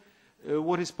especially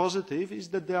what is positive is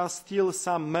that there are still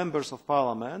some members of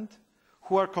Parliament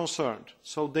who are concerned,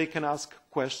 so they can ask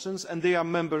questions, and they are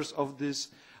members of this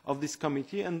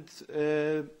committee, and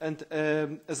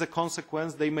as a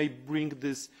consequence, they may bring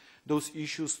those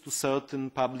issues to certain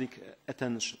public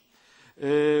attention.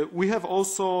 We have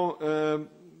also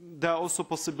there are also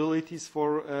possibilities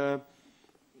for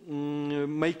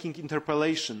making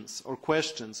interpellations or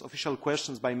questions, official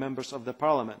questions by members of the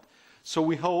Parliament. So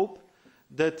we hope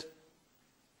that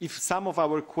if some of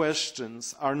our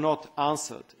questions are not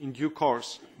answered in due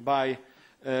course by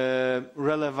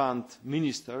relevant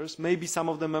ministers, maybe some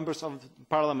of the members of the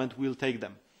Parliament will take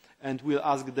them and will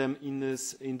ask them in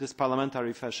this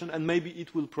parliamentary fashion, and maybe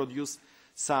it will produce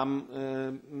some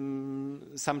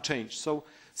change.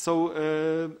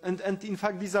 And in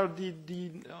fact, these are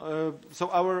so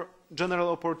our general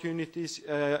opportunities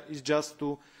is just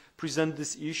to present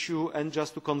this issue and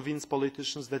just to convince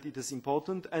politicians that it is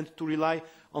important, and to rely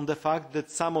on the fact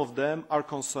that some of them are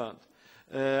concerned.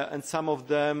 And some of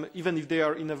them, even if they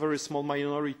are in a very small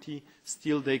minority,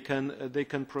 still they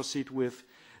can proceed with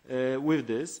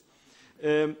this.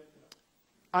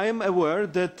 I am aware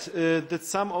that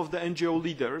some of the NGO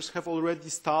leaders have already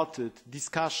started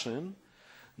discussion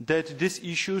that this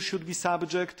issue should be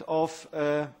subject of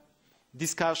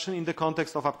discussion in the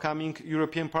context of upcoming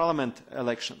European Parliament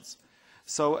elections.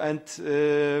 So,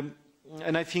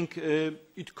 and I think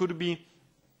it could be,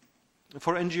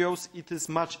 for NGOs, it is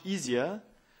much easier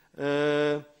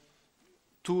to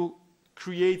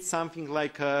create something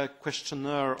like a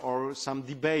questionnaire or some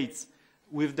debates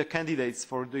with the candidates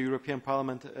for the European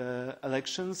Parliament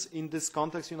elections in this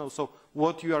context, you know, so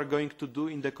what you are going to do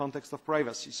in the context of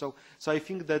privacy. So I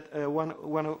think that one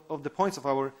of the points of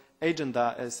our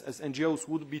agenda as NGOs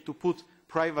would be to put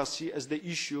privacy as the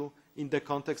issue in the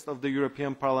context of the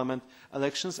European Parliament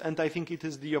elections, and I think it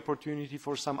is the opportunity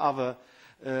for some other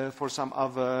NGOs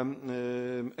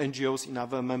in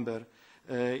other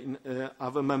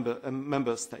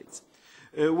member states.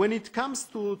 When it comes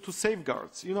to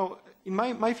safeguards, you know,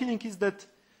 my feeling is that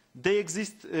they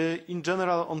exist in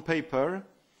general on paper,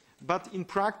 but in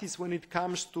practice, when it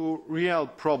comes to real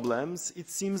problems, it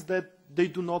seems that they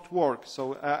do not work.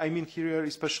 So I mean here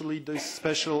especially the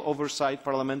special oversight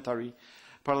parliamentary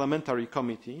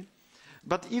committee.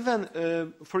 But even,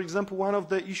 for example, one of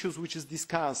the issues which is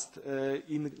discussed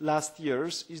in last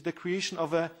years is the creation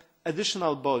of an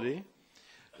additional body,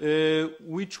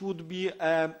 which would be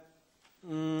a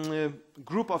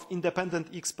group of independent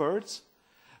experts,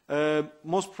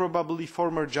 most probably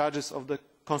former judges of the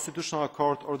Constitutional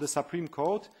Court or the Supreme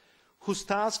Court, whose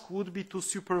task would be to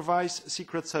supervise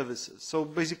secret services. So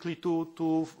basically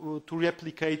to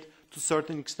replicate to a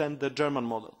certain extent the German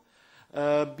model.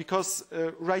 Because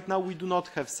right now we do not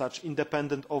have such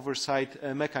independent oversight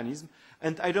mechanism.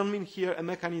 And I don't mean here a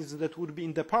mechanism that would be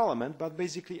in the parliament, but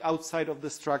basically outside of the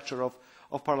structure of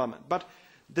parliament. But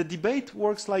the debate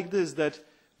works like this, that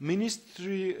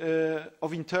Ministry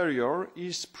of Interior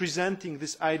is presenting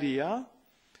this idea.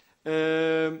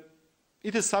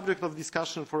 It is subject of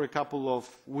discussion for a couple of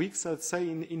weeks, let's say,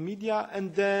 in media,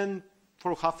 and then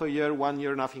for half a year, 1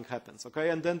 year, nothing happens, okay?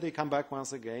 And then they come back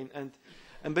once again,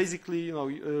 and basically, you know,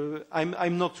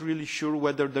 I'm not really sure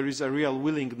whether there is a real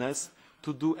willingness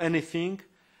to do anything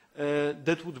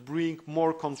that would bring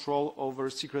more control over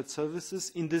secret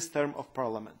services in this term of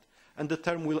parliament. And the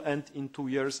term will end in 2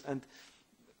 years, and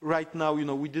right now, you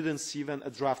know, we didn't see even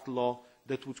a draft law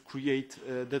that would create,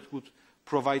 that would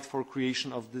provide for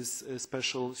creation of this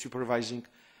special supervising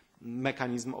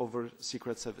mechanism over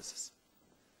secret services.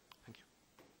 Thank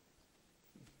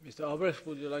you. Mr. Albrecht,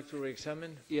 would you like to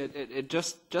re-examine? Yeah,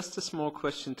 just a small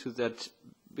question to that,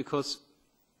 because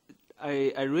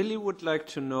I really would like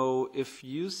to know if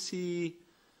you see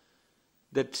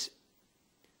that,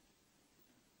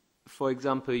 for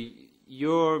example,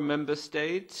 your member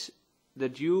state,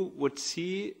 that you would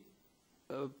see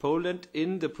Poland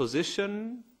in the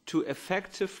position to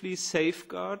effectively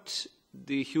safeguard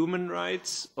the human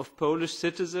rights of Polish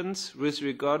citizens with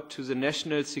regard to the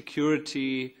national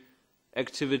security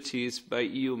activities by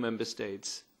EU member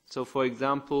states. So, for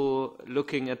example,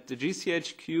 looking at the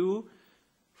GCHQ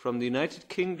from the United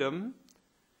Kingdom,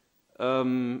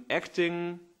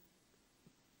 acting,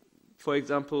 for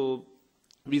example,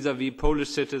 vis-à-vis Polish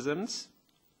citizens,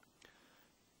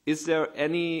 is there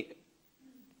any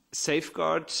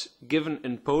safeguard given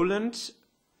in Poland,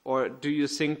 or do you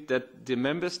think that the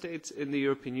member states in the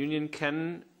European Union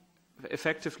can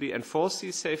effectively enforce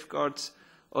these safeguards,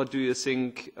 or do you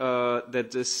think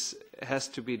that this has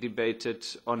to be debated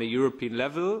on a European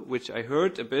level, which I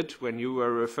heard a bit when you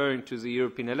were referring to the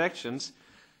European elections?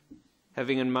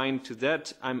 Having in mind to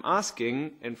that, I'm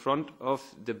asking in front of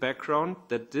the background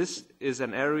that this is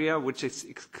an area which is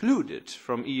excluded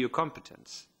from EU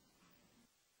competence.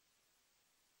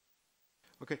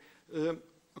 Okay.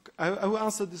 I will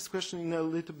answer this question in a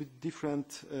little bit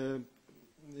different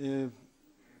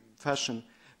fashion,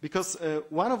 because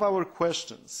one of our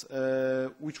questions,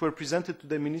 which were presented to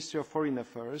the Ministry of Foreign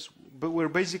Affairs, were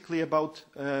basically about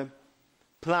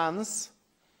plans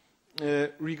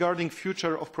regarding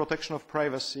future of protection of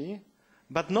privacy,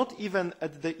 but not even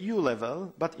at the EU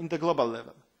level, but in the global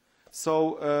level.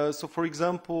 So, for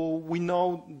example, we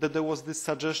know that there was this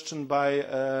suggestion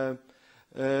by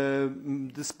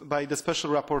the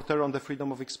Special Rapporteur on the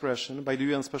Freedom of Expression, by the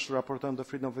UN Special Rapporteur on the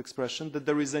Freedom of Expression, that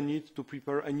there is a need to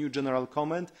prepare a new general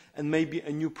comment and maybe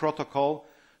a new protocol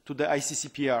to the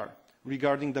ICCPR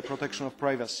regarding the protection of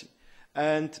privacy.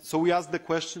 And so we asked the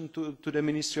question to the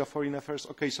Ministry of Foreign Affairs,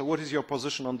 okay, so what is your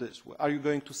position on this? Are you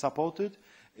going to support it?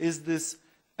 Is this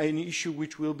an issue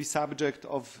which will be subject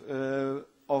of the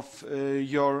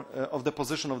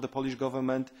position of the Polish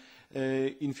government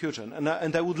in future? And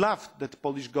I would love that the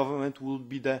Polish government would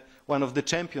be one of the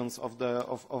champions of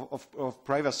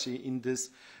privacy in this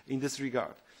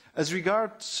regard. As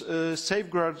regards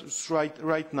safeguards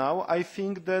right now, I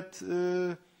think that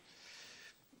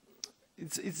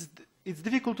it's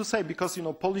difficult to say because, you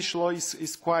know, Polish law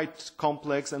is quite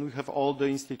complex, and we have all the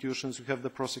institutions, we have the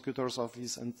prosecutor's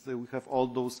office, and we have all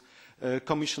those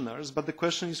commissioners. But the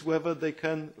question is whether they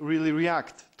can really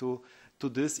react to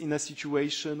this in a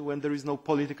situation when there is no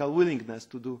political willingness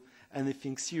to do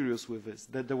anything serious with this,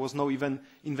 that there was no even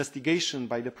investigation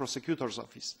by the prosecutor's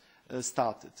office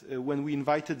started. When we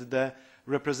invited the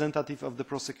representative of the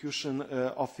prosecution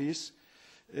office,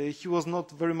 he was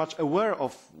not very much aware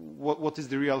of what is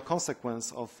the real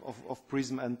consequence of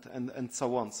PRISM and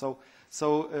so on. So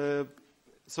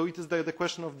it is the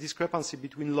question of discrepancy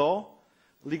between law,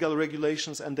 legal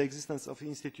regulations, and the existence of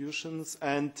institutions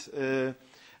and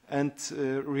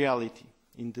reality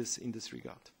in this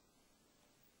regard.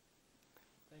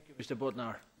 Thank you, Mr.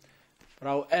 Bodnar.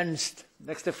 Frau Ernst,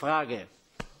 nächste Frage.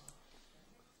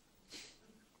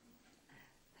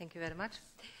 Thank you very much.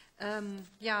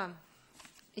 Ja,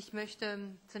 ich möchte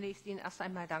zunächst Ihnen erst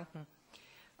einmal danken,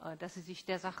 dass Sie sich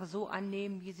der Sache so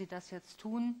annehmen, wie Sie das jetzt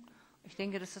tun. Ich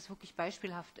denke, dass das wirklich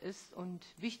beispielhaft ist und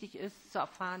wichtig ist zu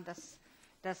erfahren, dass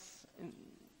das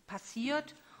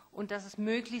passiert und dass es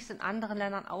möglichst in anderen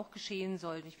Ländern auch geschehen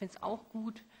sollte. Ich finde es auch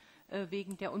gut,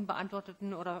 wegen der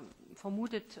unbeantworteten oder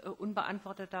vermutet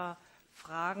unbeantworteter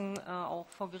Fragen auch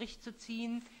vor Gericht zu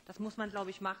ziehen. Das muss man, glaube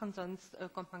ich, machen, sonst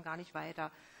kommt man gar nicht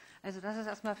weiter. Also das ist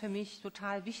erstmal für mich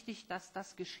total wichtig, dass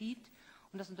das geschieht,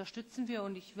 und das unterstützen wir.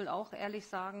 Und ich will auch ehrlich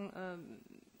sagen,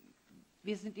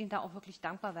 wir sind Ihnen da auch wirklich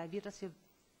dankbar, weil wir das hier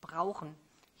brauchen,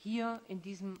 hier in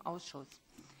diesem Ausschuss.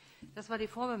 Das war die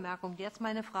Vorbemerkung. Jetzt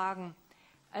meine Fragen.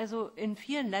 Also in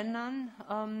vielen Ländern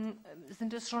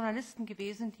sind es Journalisten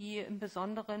gewesen, die im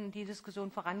Besonderen die Diskussion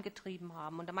vorangetrieben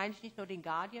haben. Und da meine ich nicht nur den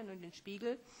Guardian und den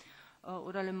Spiegel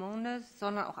oder Le Monde,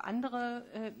 sondern auch andere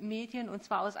Medien, und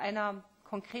zwar aus einer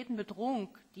konkreten Bedrohung,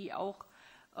 die auch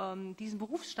diesen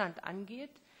Berufsstand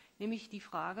angeht, nämlich die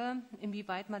Frage,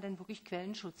 inwieweit man denn wirklich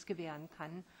Quellenschutz gewähren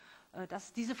kann.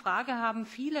 Diese Frage haben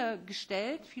viele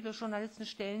gestellt, viele Journalisten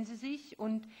stellen sie sich,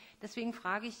 und deswegen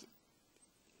frage ich,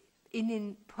 in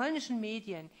den polnischen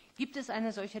Medien gibt es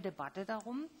eine solche Debatte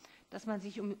darum, dass man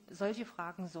sich um solche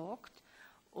Fragen sorgt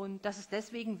und dass es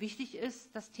deswegen wichtig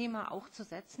ist, das Thema auch zu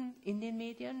setzen in den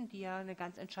Medien, die ja eine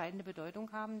ganz entscheidende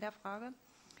Bedeutung haben der Frage.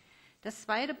 Das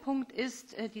zweite Punkt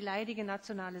ist die leidige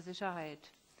nationale Sicherheit.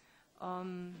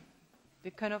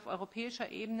 Wir können auf europäischer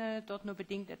Ebene dort nur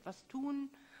bedingt etwas tun,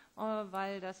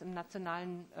 weil das im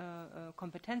nationalen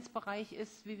Kompetenzbereich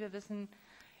ist, wie wir wissen.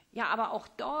 Ja, aber auch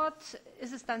dort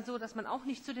ist es dann so, dass man auch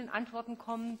nicht zu den Antworten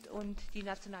kommt und die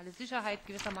nationale Sicherheit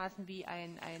gewissermaßen wie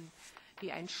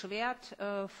ein Schwert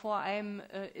vor einem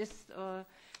ist,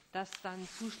 das dann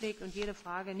zuschlägt und jede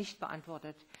Frage nicht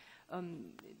beantwortet.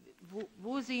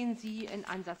 Wo sehen Sie einen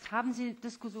Ansatz? Haben Sie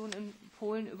Diskussionen in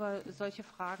Polen über solche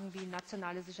Fragen wie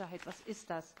nationale Sicherheit? Was ist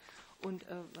das? Und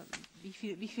wie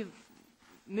viele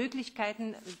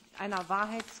Möglichkeiten einer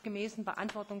wahrheitsgemäßen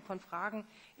Beantwortung von Fragen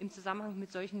im Zusammenhang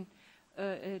mit solchen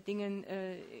Dingen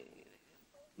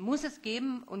muss es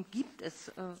geben und gibt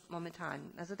es momentan?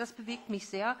 Also das bewegt mich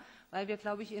sehr, weil wir,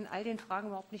 glaube ich, in all den Fragen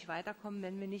überhaupt nicht weiterkommen,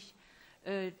 wenn wir nicht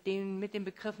mit dem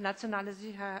Begriff nationale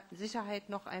Sicherheit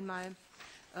noch einmal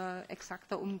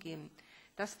exakter umgehen.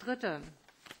 Das Dritte.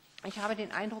 Ich habe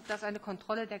den Eindruck, dass eine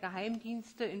Kontrolle der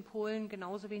Geheimdienste in Polen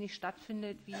genauso wenig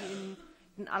stattfindet wie in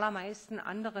den allermeisten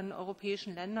anderen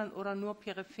europäischen Ländern oder nur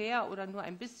peripher oder nur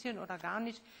ein bisschen oder gar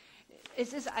nicht.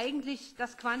 Es ist eigentlich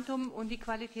das Quantum und die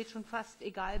Qualität schon fast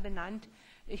egal benannt.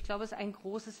 Ich glaube, es ist ein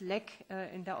großes Leck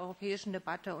in der europäischen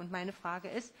Debatte. Und meine Frage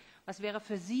ist, was wäre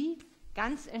für Sie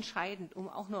ganz entscheidend, um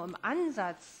auch nur im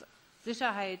Ansatz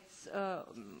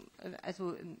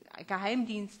also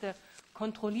Geheimdienste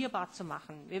kontrollierbar zu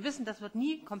machen? Wir wissen, das wird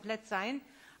nie komplett sein,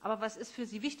 aber was ist für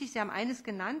Sie wichtig? Sie haben eines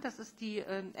genannt, das ist die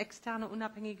externe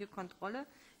unabhängige Kontrolle.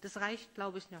 Das reicht,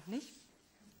 glaube ich, noch nicht.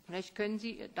 Vielleicht können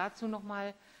Sie dazu noch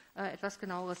mal etwas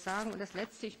Genaueres sagen. Und das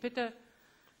Letzte, ich bitte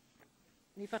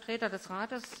die Vertreter des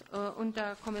Rates und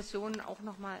der Kommission auch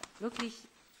noch mal wirklich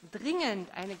dringend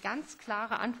eine ganz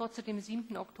klare Antwort zu dem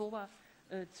 7. Oktober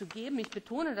zu geben. Ich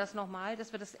betone das nochmal,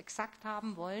 dass wir das exakt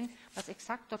haben wollen, was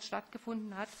exakt dort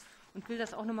stattgefunden hat, und will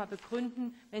das auch nochmal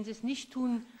begründen. Wenn Sie es nicht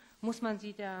tun, muss man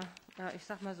Sie der, ich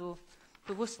sag mal so,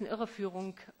 bewussten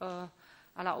Irreführung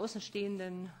aller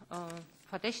Außenstehenden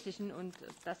verdächtigen, und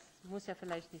das muss ja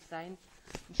vielleicht nicht sein.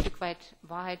 Ein Stück weit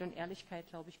Wahrheit und Ehrlichkeit,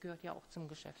 glaube ich, gehört ja auch zum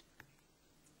Geschäft.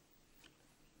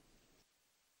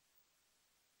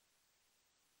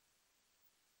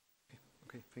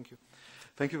 Okay, thank you.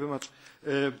 Thank you very much.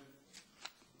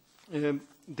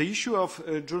 The issue of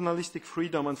journalistic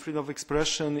freedom and freedom of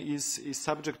expression is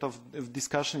subject of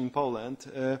discussion in Poland.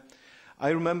 I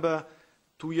remember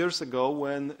 2 years ago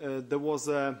when there was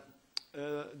a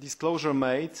disclosure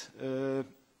made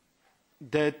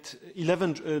that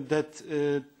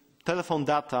telephone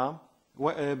data,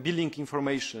 billing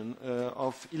information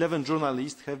of 11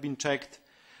 journalists have been checked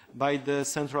by the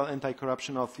Central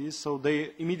Anti-Corruption Office. So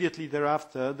they immediately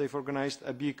thereafter, they've organized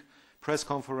a big press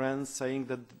conference saying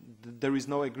that there is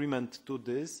no agreement to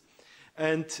this.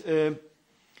 And,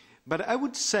 but I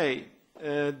would say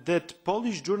that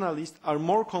Polish journalists are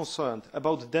more concerned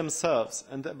about themselves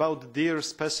and about their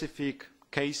specific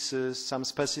cases, some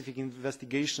specific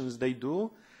investigations they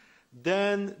do,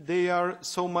 then they are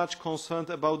so much concerned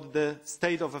about the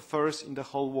state of affairs in the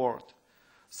whole world.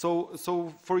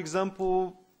 So for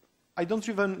example, I don't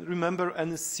even remember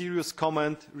any serious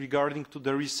comment regarding to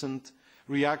the recent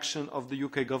reaction of the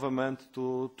UK government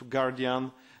to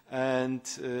Guardian and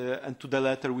to the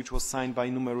letter which was signed by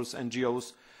numerous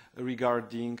NGOs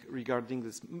regarding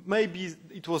this. Maybe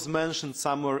it was mentioned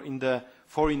somewhere in the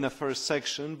Foreign Affairs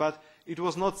section, but it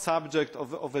was not subject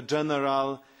of a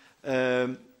general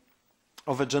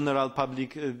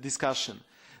public discussion.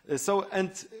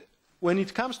 And when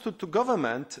it comes to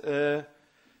government,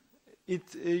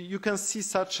 you can see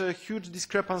such a huge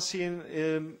discrepancy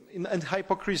and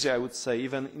hypocrisy, I would say,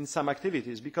 even in some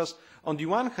activities, because on the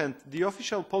one hand, the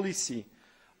official policy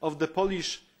of the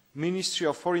Polish Ministry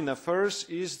of Foreign Affairs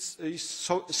is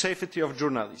safety of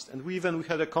journalists, and we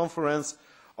had a conference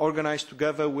organized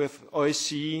together with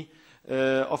OSCE,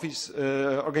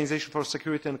 Organization for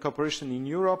Security and Cooperation in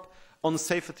Europe, on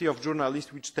safety of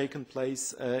journalists, which taken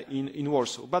place in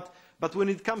Warsaw. But when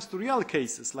it comes to real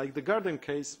cases, like the Guardian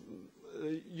case,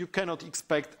 you cannot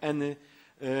expect any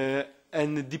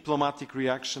diplomatic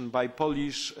reaction by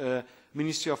Polish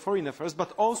Ministry of Foreign Affairs,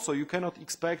 but also you cannot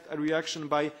expect a reaction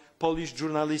by Polish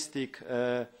journalistic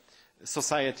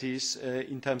societies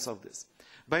in terms of this.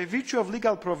 By virtue of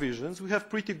legal provisions, we have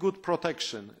pretty good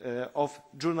protection of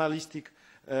journalistic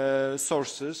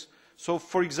sources. So,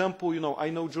 for example, I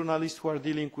know journalists who are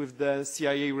dealing with the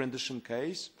CIA rendition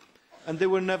case, and they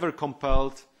were never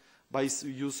compelled by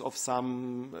use of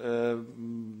some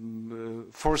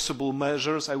forcible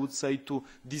measures, I would say, to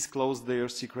disclose their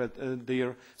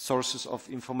their sources of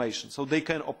information. So they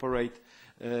can operate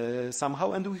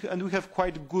somehow, and we have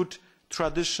quite good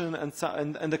tradition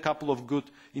and a couple of good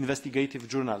investigative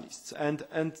journalists. And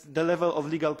the level of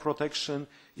legal protection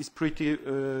is pretty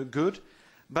good,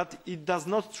 but it does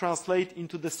not translate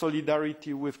into the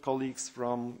solidarity with colleagues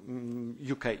from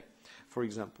UK, for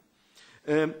example.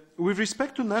 With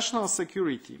respect to national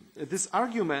security, this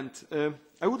argument,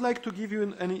 I would like to give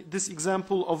you this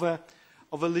example of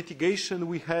a litigation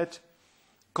we had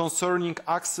concerning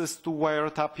access to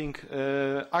wiretapping,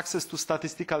 access to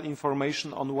statistical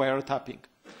information on wiretapping.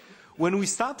 When we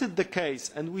started the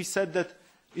case and we said that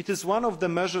it is one of the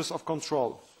measures of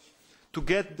control to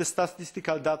get the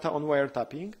statistical data on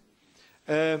wiretapping,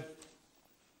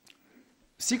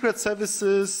 Secret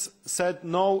Services said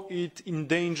no, it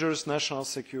endangers national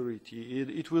security,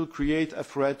 it will create a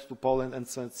threat to Poland and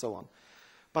so on.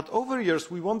 But over years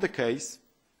we won the case,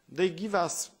 they give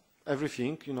us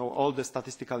everything, all the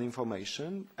statistical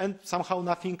information, and somehow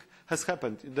nothing has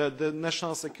happened. The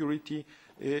national security,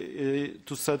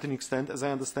 to a certain extent, as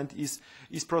I understand,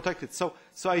 is protected. So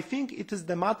I think it is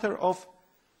the matter of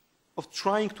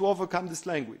trying to overcome this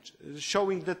language,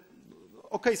 showing that,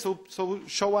 okay, so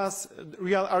show us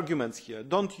real arguments here.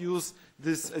 Don't use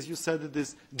this, as you said,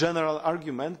 this general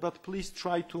argument, but please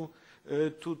try to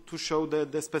show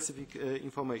the specific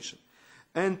information.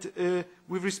 And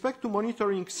with respect to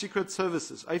monitoring secret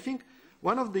services, I think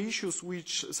one of the issues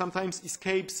which sometimes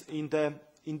escapes in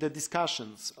the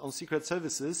discussions on secret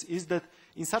services is that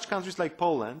in such countries like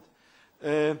Poland,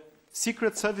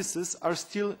 secret services are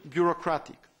still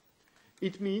bureaucratic.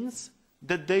 It means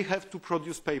that they have to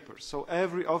produce papers. So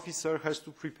every officer has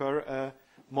to prepare a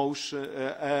motion,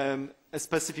 a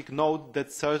specific note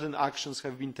that certain actions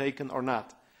have been taken or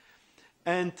not.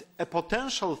 And a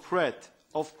potential threat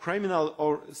of criminal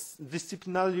or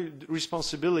disciplinary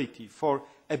responsibility for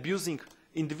abusing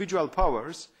individual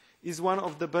powers is one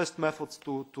of the best methods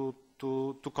to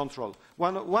control.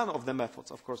 One of the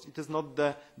methods, of course. It is not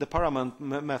the paramount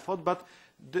method, but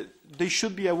they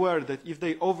should be aware that if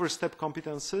they overstep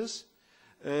competences,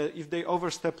 if they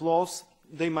overstep laws,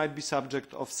 they might be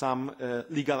subject of some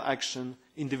legal action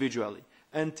individually.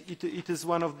 And it is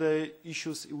one of the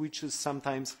issues which is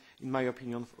sometimes, in my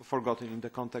opinion, forgotten in the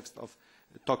context of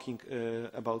talking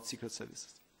about secret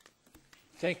services.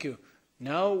 Thank you.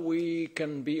 Now we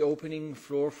can be opening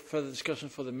floor for further discussion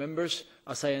for the members.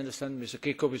 As I understand, Mr.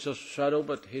 Kirkhope is also shadow,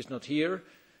 but he's not here.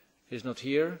 He's not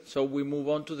here. So we move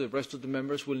on to the rest of the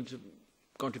members willing to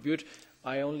contribute.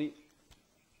 I only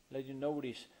let you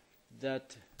notice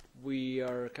that we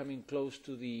are coming close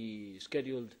to the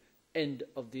scheduled end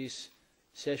of this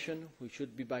session, which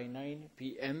should be by 9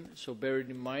 p.m., so bear it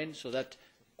in mind, so that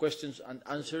questions and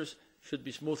answers should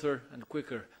be smoother and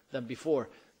quicker than before.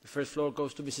 The first floor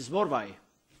goes to Mrs. Morvai.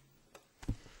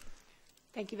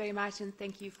 Thank you very much, and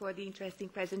thank you for the interesting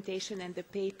presentation and the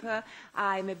paper.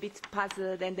 I'm a bit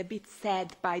puzzled and a bit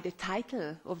sad by the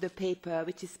title of the paper,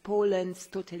 which is Poland's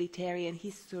Totalitarian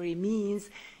History Means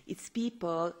Its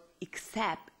People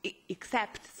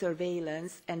accept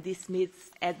surveillance and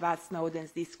dismiss Edward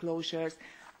Snowden's disclosures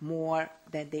more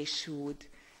than they should.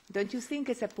 Don't you think,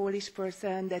 as a Polish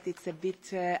person, that it's a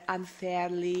bit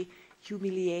unfairly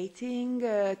humiliating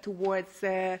towards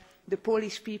the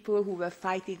Polish people who were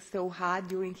fighting so hard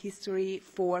during history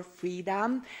for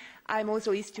freedom? I'm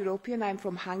also East European, I'm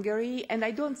from Hungary, and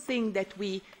I don't think that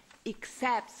we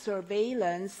accept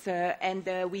surveillance and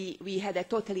we had a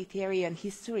totalitarian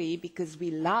history because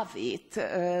we love it.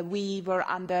 We were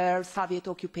under Soviet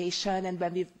occupation, and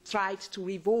when we tried to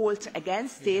revolt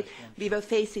against it, we were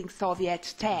facing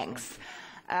Soviet tanks.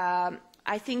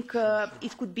 I think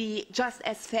it could be just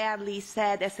as fairly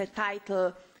said as a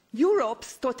title,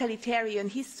 Europe's totalitarian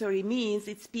history means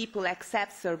its people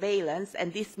accept surveillance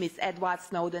and dismiss Edward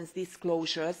Snowden's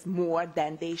disclosures more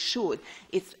than they should.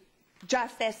 It's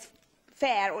just as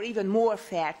fair, or even more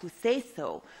fair, to say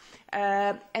so.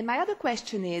 And my other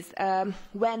question is,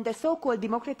 when the so-called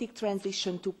democratic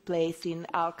transition took place in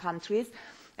our countries,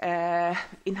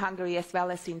 in Hungary as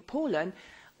well as in Poland,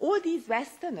 all these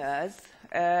Westerners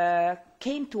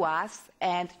came to us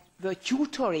and were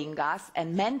tutoring us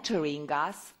and mentoring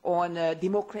us on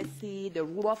democracy, the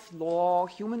rule of law,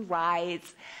 human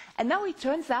rights. And now it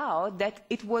turns out that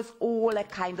it was all a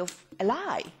kind of a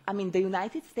lie. I mean, the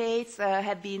United States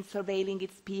have been surveilling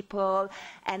its people,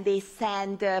 and they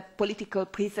send political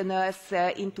prisoners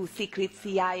into secret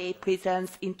CIA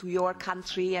prisons into your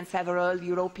country and several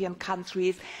European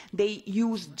countries. They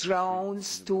use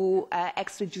drones to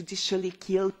extrajudicially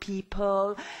kill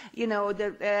people. You know,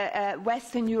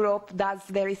 Western Europe does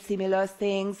very similar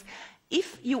things.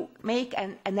 If you make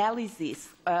an analysis,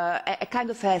 a kind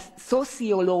of a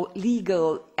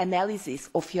socio-legal analysis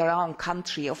of your own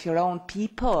country, of your own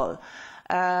people,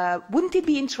 wouldn't it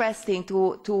be interesting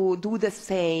to do the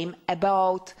same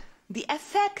about the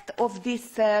effect of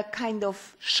this kind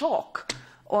of shock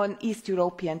on East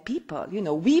European people? You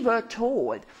know, we were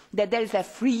told that there is a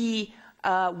free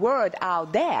world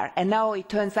out there, and now it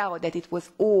turns out that it was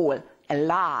all a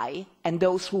lie, and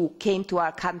those who came to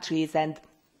our countries and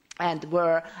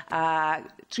were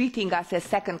treating us as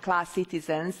second-class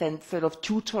citizens and sort of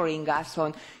tutoring us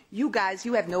on, you guys,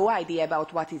 you have no idea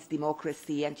about what is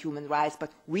democracy and human rights,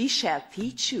 but we shall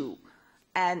teach you.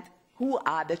 And who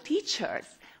are the teachers?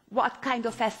 What kind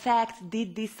of effect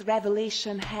did this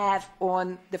revelation have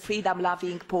on the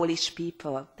freedom-loving Polish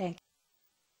people? Thank you.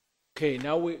 Okay,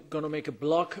 now we're going to make a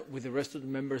block with the rest of the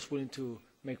members willing to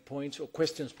make points or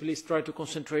questions. Please try to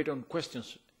concentrate on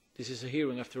questions. This is a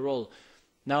hearing, after all.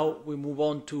 Now we move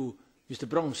on to Mr.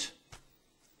 Bronx.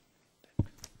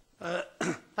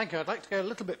 Thank you. I'd like to go a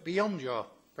little bit beyond your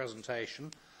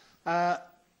presentation.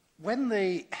 When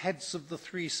the heads of the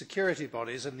 3 security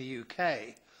bodies in the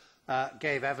UK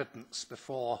gave evidence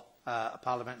before a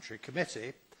parliamentary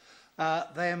committee,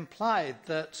 they implied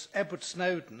that Edward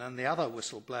Snowden and the other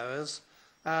whistleblowers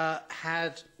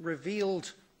had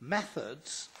revealed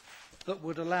methods that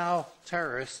would allow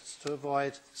terrorists to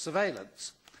avoid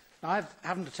surveillance. Now, I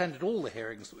haven't attended all the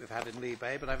hearings that we've had in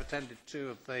LIBE, but I've attended 2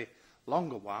 of the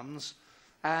longer ones,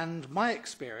 and my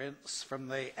experience from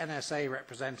the NSA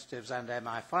representatives and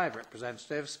MI5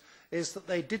 representatives is that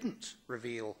they didn't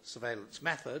reveal surveillance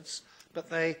methods, but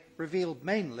they revealed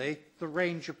mainly the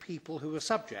range of people who were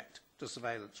subject to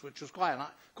surveillance, which was quite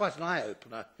an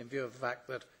eye-opener in view of the fact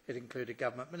that it included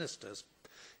government ministers.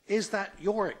 Is that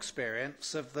your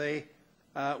experience of the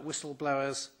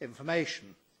whistleblowers'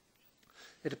 information?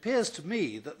 It appears to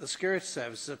me that the security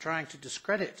services are trying to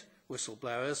discredit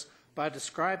whistleblowers by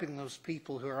describing them as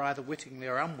people who are either wittingly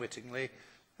or unwittingly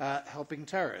helping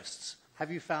terrorists.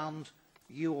 Have you found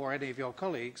you or any of your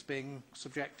colleagues being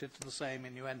subjected to the same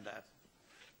innuendo?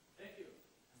 Thank you.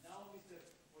 Now, Mr.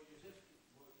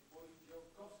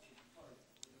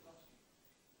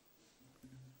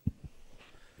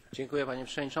 Dziękuję, panie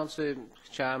przewodniczący.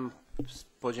 Chciałem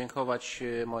podziękować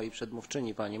mojej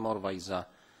przedmówczyni, pani Morvai,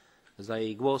 za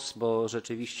jej głos, bo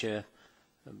rzeczywiście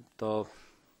to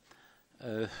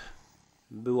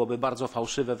byłoby bardzo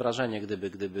fałszywe wrażenie,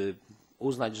 gdyby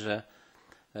uznać, że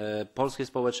polskie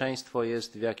społeczeństwo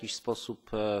jest w jakiś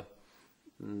sposób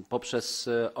poprzez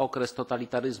okres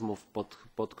totalitaryzmów,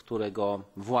 pod którego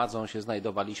władzą się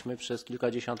znajdowaliśmy przez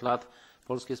kilkadziesiąt lat,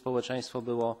 polskie społeczeństwo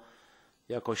było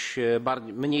jakoś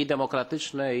mniej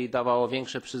demokratyczne i dawało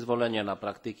większe przyzwolenie na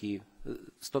praktyki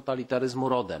z totalitaryzmu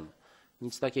rodem.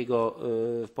 Nic takiego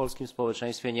w polskim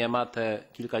społeczeństwie nie ma. Te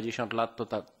kilkadziesiąt lat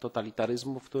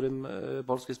totalitaryzmu, w którym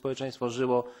polskie społeczeństwo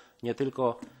żyło, nie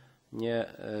tylko nie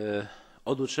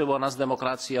oduczyło nas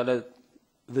demokracji, ale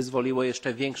wyzwoliło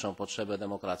jeszcze większą potrzebę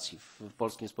demokracji w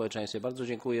polskim społeczeństwie. Bardzo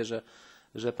dziękuję,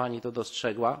 że pani to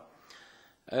dostrzegła.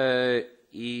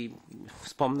 I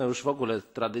wspomnę już w ogóle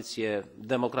tradycje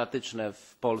demokratyczne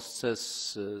w Polsce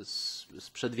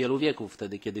sprzed wielu wieków,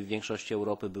 wtedy kiedy w większości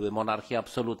Europy były monarchie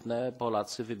absolutne.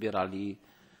 Polacy wybierali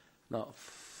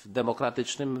w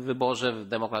demokratycznym wyborze, w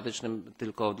demokratycznym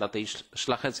tylko dla tej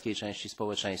szlacheckiej części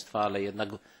społeczeństwa, ale jednak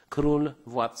król,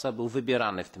 władca był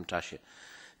wybierany w tym czasie.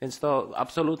 Więc to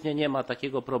absolutnie nie ma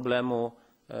takiego problemu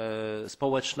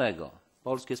społecznego.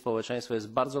 Polskie społeczeństwo jest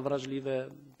bardzo wrażliwe,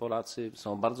 Polacy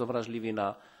są bardzo wrażliwi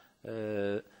na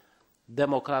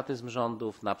demokratyzm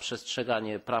rządów, na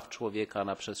przestrzeganie praw człowieka,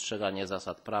 na przestrzeganie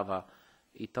zasad prawa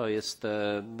i to jest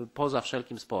poza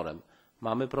wszelkim sporem.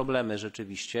 Mamy problemy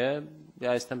rzeczywiście.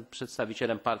 Ja jestem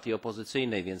przedstawicielem partii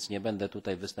opozycyjnej, więc nie będę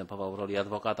tutaj występował w roli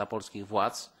adwokata polskich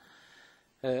władz,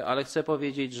 ale chcę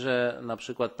powiedzieć, że na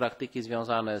przykład praktyki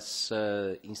związane z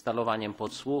instalowaniem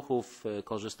podsłuchów,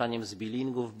 korzystaniem z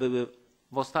billingów były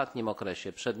w ostatnim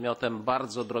okresie przedmiotem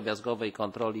bardzo drobiazgowej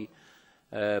kontroli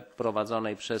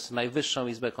prowadzonej przez Najwyższą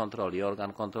Izbę Kontroli,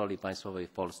 organ kontroli państwowej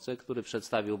w Polsce, który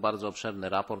przedstawił bardzo obszerny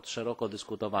raport, szeroko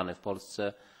dyskutowany w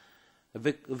Polsce,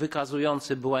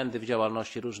 wykazujący błędy w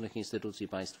działalności różnych instytucji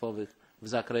państwowych w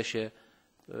zakresie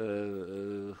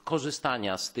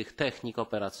korzystania z tych technik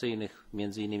operacyjnych,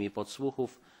 między innymi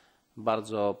podsłuchów.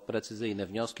 Bardzo precyzyjne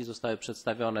wnioski zostały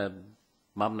przedstawione.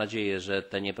 Mam nadzieję, że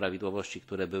te nieprawidłowości,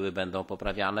 które były, będą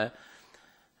poprawiane.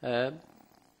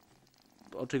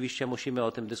 Oczywiście musimy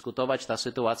o tym dyskutować. Ta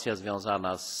sytuacja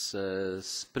związana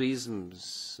z PRISM,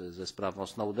 ze sprawą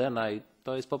Snowdena i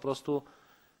to jest po prostu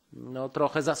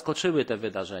trochę zaskoczyły te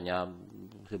wydarzenia.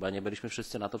 Chyba nie byliśmy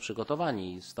wszyscy na to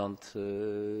przygotowani, stąd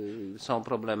są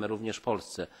problemy również w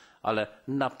Polsce. Ale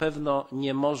na pewno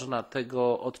nie można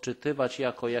tego odczytywać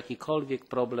jako jakikolwiek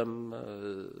problem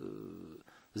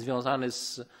związany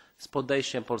z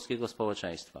podejściem polskiego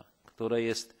społeczeństwa, które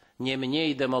jest nie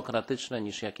mniej demokratyczne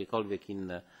niż jakiekolwiek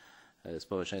inne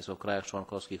społeczeństwo w krajach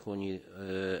członkowskich Unii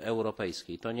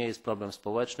Europejskiej. To nie jest problem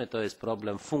społeczny, to jest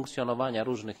problem funkcjonowania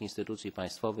różnych instytucji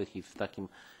państwowych i w takim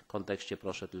kontekście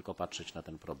proszę tylko patrzeć na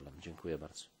ten problem. Dziękuję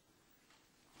bardzo.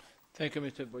 Thank you,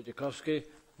 Mr. Wojciechowski.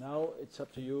 Now it's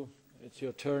up to you. It's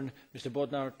your turn, Mr.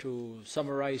 Bodnar, to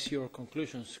summarize your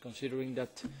conclusions, considering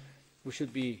that we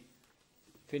should be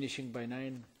finishing by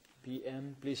 9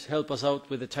 p.m. Please help us out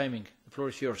with the timing. The floor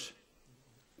is yours.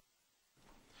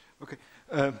 Okay.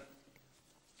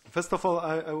 First of all,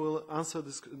 I will answer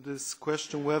this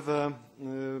question whether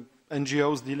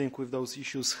NGOs dealing with those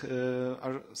issues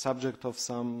are subject of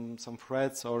some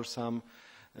threats or some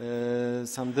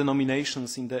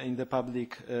denominations in the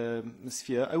public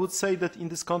sphere. I would say that in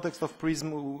this context of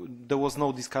PRISM, there was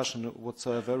no discussion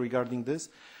whatsoever regarding this.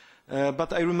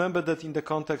 But I remember that in the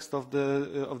context of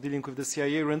dealing with the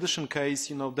CIA rendition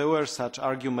case, there were such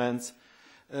arguments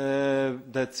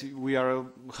that we are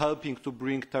helping to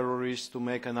bring terrorists to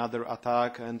make another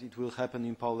attack and it will happen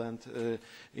in Poland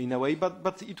in a way.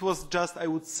 But it was just, I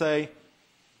would say,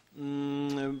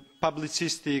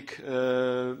 publicistic,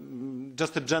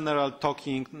 just a general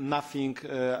talking, nothing,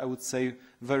 I would say,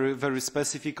 very, very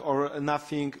specific or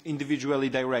nothing individually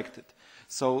directed.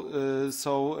 So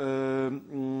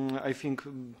I think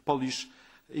Polish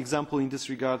example in this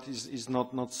regard is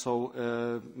not so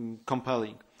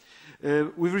compelling.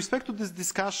 With respect to this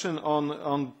discussion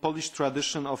on Polish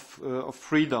tradition of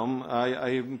freedom,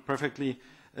 I perfectly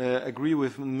agree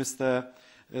with Mr.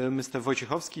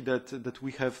 Wojciechowski that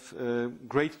we have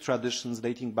great traditions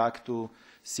dating back to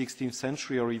 16th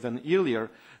century or even earlier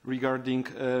regarding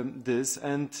this,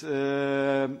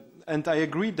 and I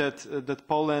agree that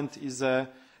Poland is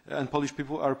and Polish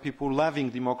people are people loving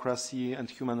democracy and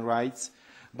human rights.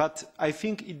 But I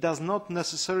think it does not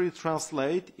necessarily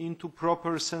translate into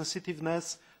proper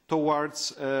sensitiveness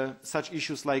towards such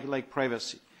issues like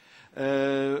privacy.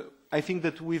 I think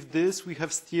that with this we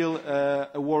have still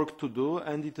work to do,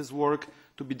 and it is work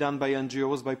to be done by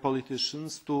NGOs, by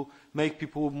politicians, to make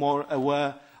people more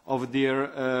aware of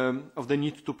the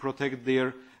need to protect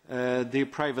their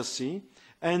privacy.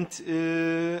 And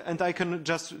I can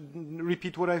just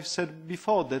repeat what I've said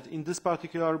before, that in this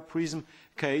particular PRISM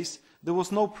case, there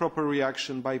was no proper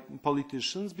reaction by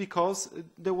politicians because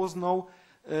there was no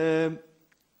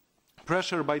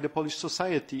pressure by the Polish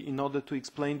society in order to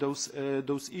explain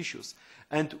those issues.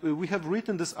 And we have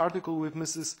written this article with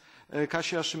Mrs.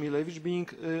 Kasia Szymilewicz being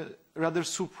rather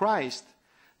surprised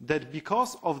that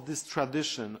because of this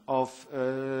tradition of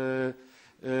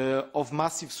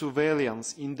massive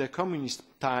surveillance in the communist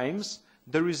times,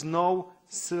 there is no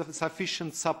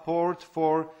sufficient support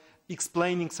for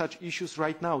explaining such issues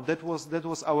right now. That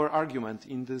was our argument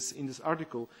in this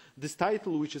article. This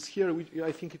title, which is here,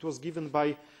 I think it was given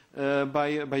by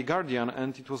Guardian,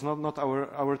 and it was not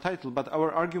our title, but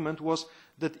our argument was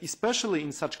that especially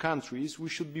in such countries we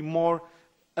should be more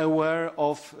aware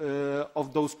of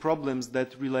those problems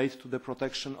that relate to the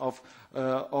protection of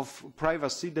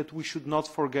privacy, that we should not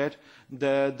forget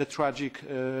the tragic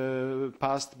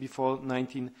past before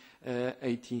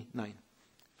 1989.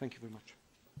 Thank you very much.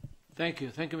 Thank you.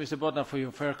 Thank you, Mr. Bodnar, for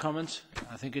your fair comments.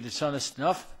 I think it is honest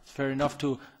enough. It's fair enough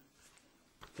to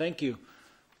thank you,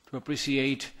 to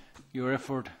appreciate your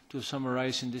effort to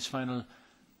summarize in this final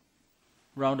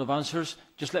round of answers.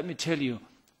 Just let me tell you,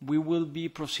 we will be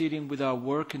proceeding with our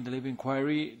work in the LIBE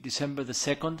inquiry December the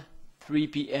 2nd, 3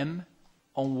 p.m.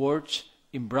 onwards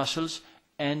in Brussels,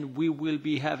 and we will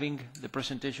be having the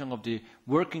presentation of the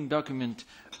working document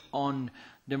on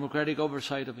democratic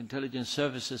oversight of intelligence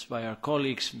services by our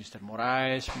colleagues, Mr.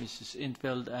 Moraes, Mrs.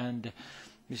 Intveld, and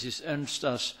Mrs. Ernst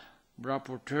as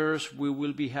rapporteurs. We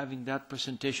will be having that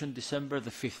presentation December the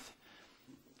 5th.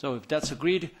 So if that's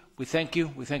agreed, we thank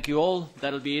you. We thank you all.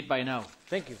 That'll be it by now.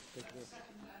 Thank you.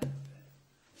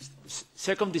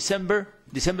 2nd December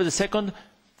the 2nd,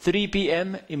 3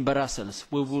 p.m. in Brussels.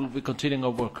 We will be continuing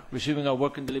our work, resuming our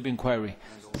work in the LIBE inquiry.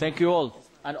 Thank you all.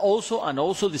 And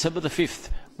also December the 5th,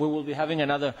 we will be having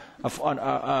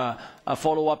a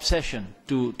follow-up session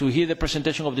to hear the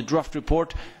presentation of the draft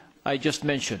report I just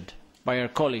mentioned by our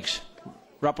colleagues,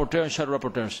 rapporteur and shadow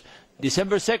rapporteurs.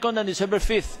 December 2nd and December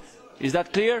 5th. Is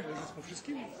that clear?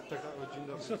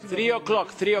 3 o'clock.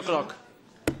 3 o'clock.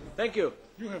 Thank you.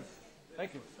 You have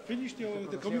Thank you. finished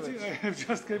the committee. I have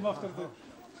just came after the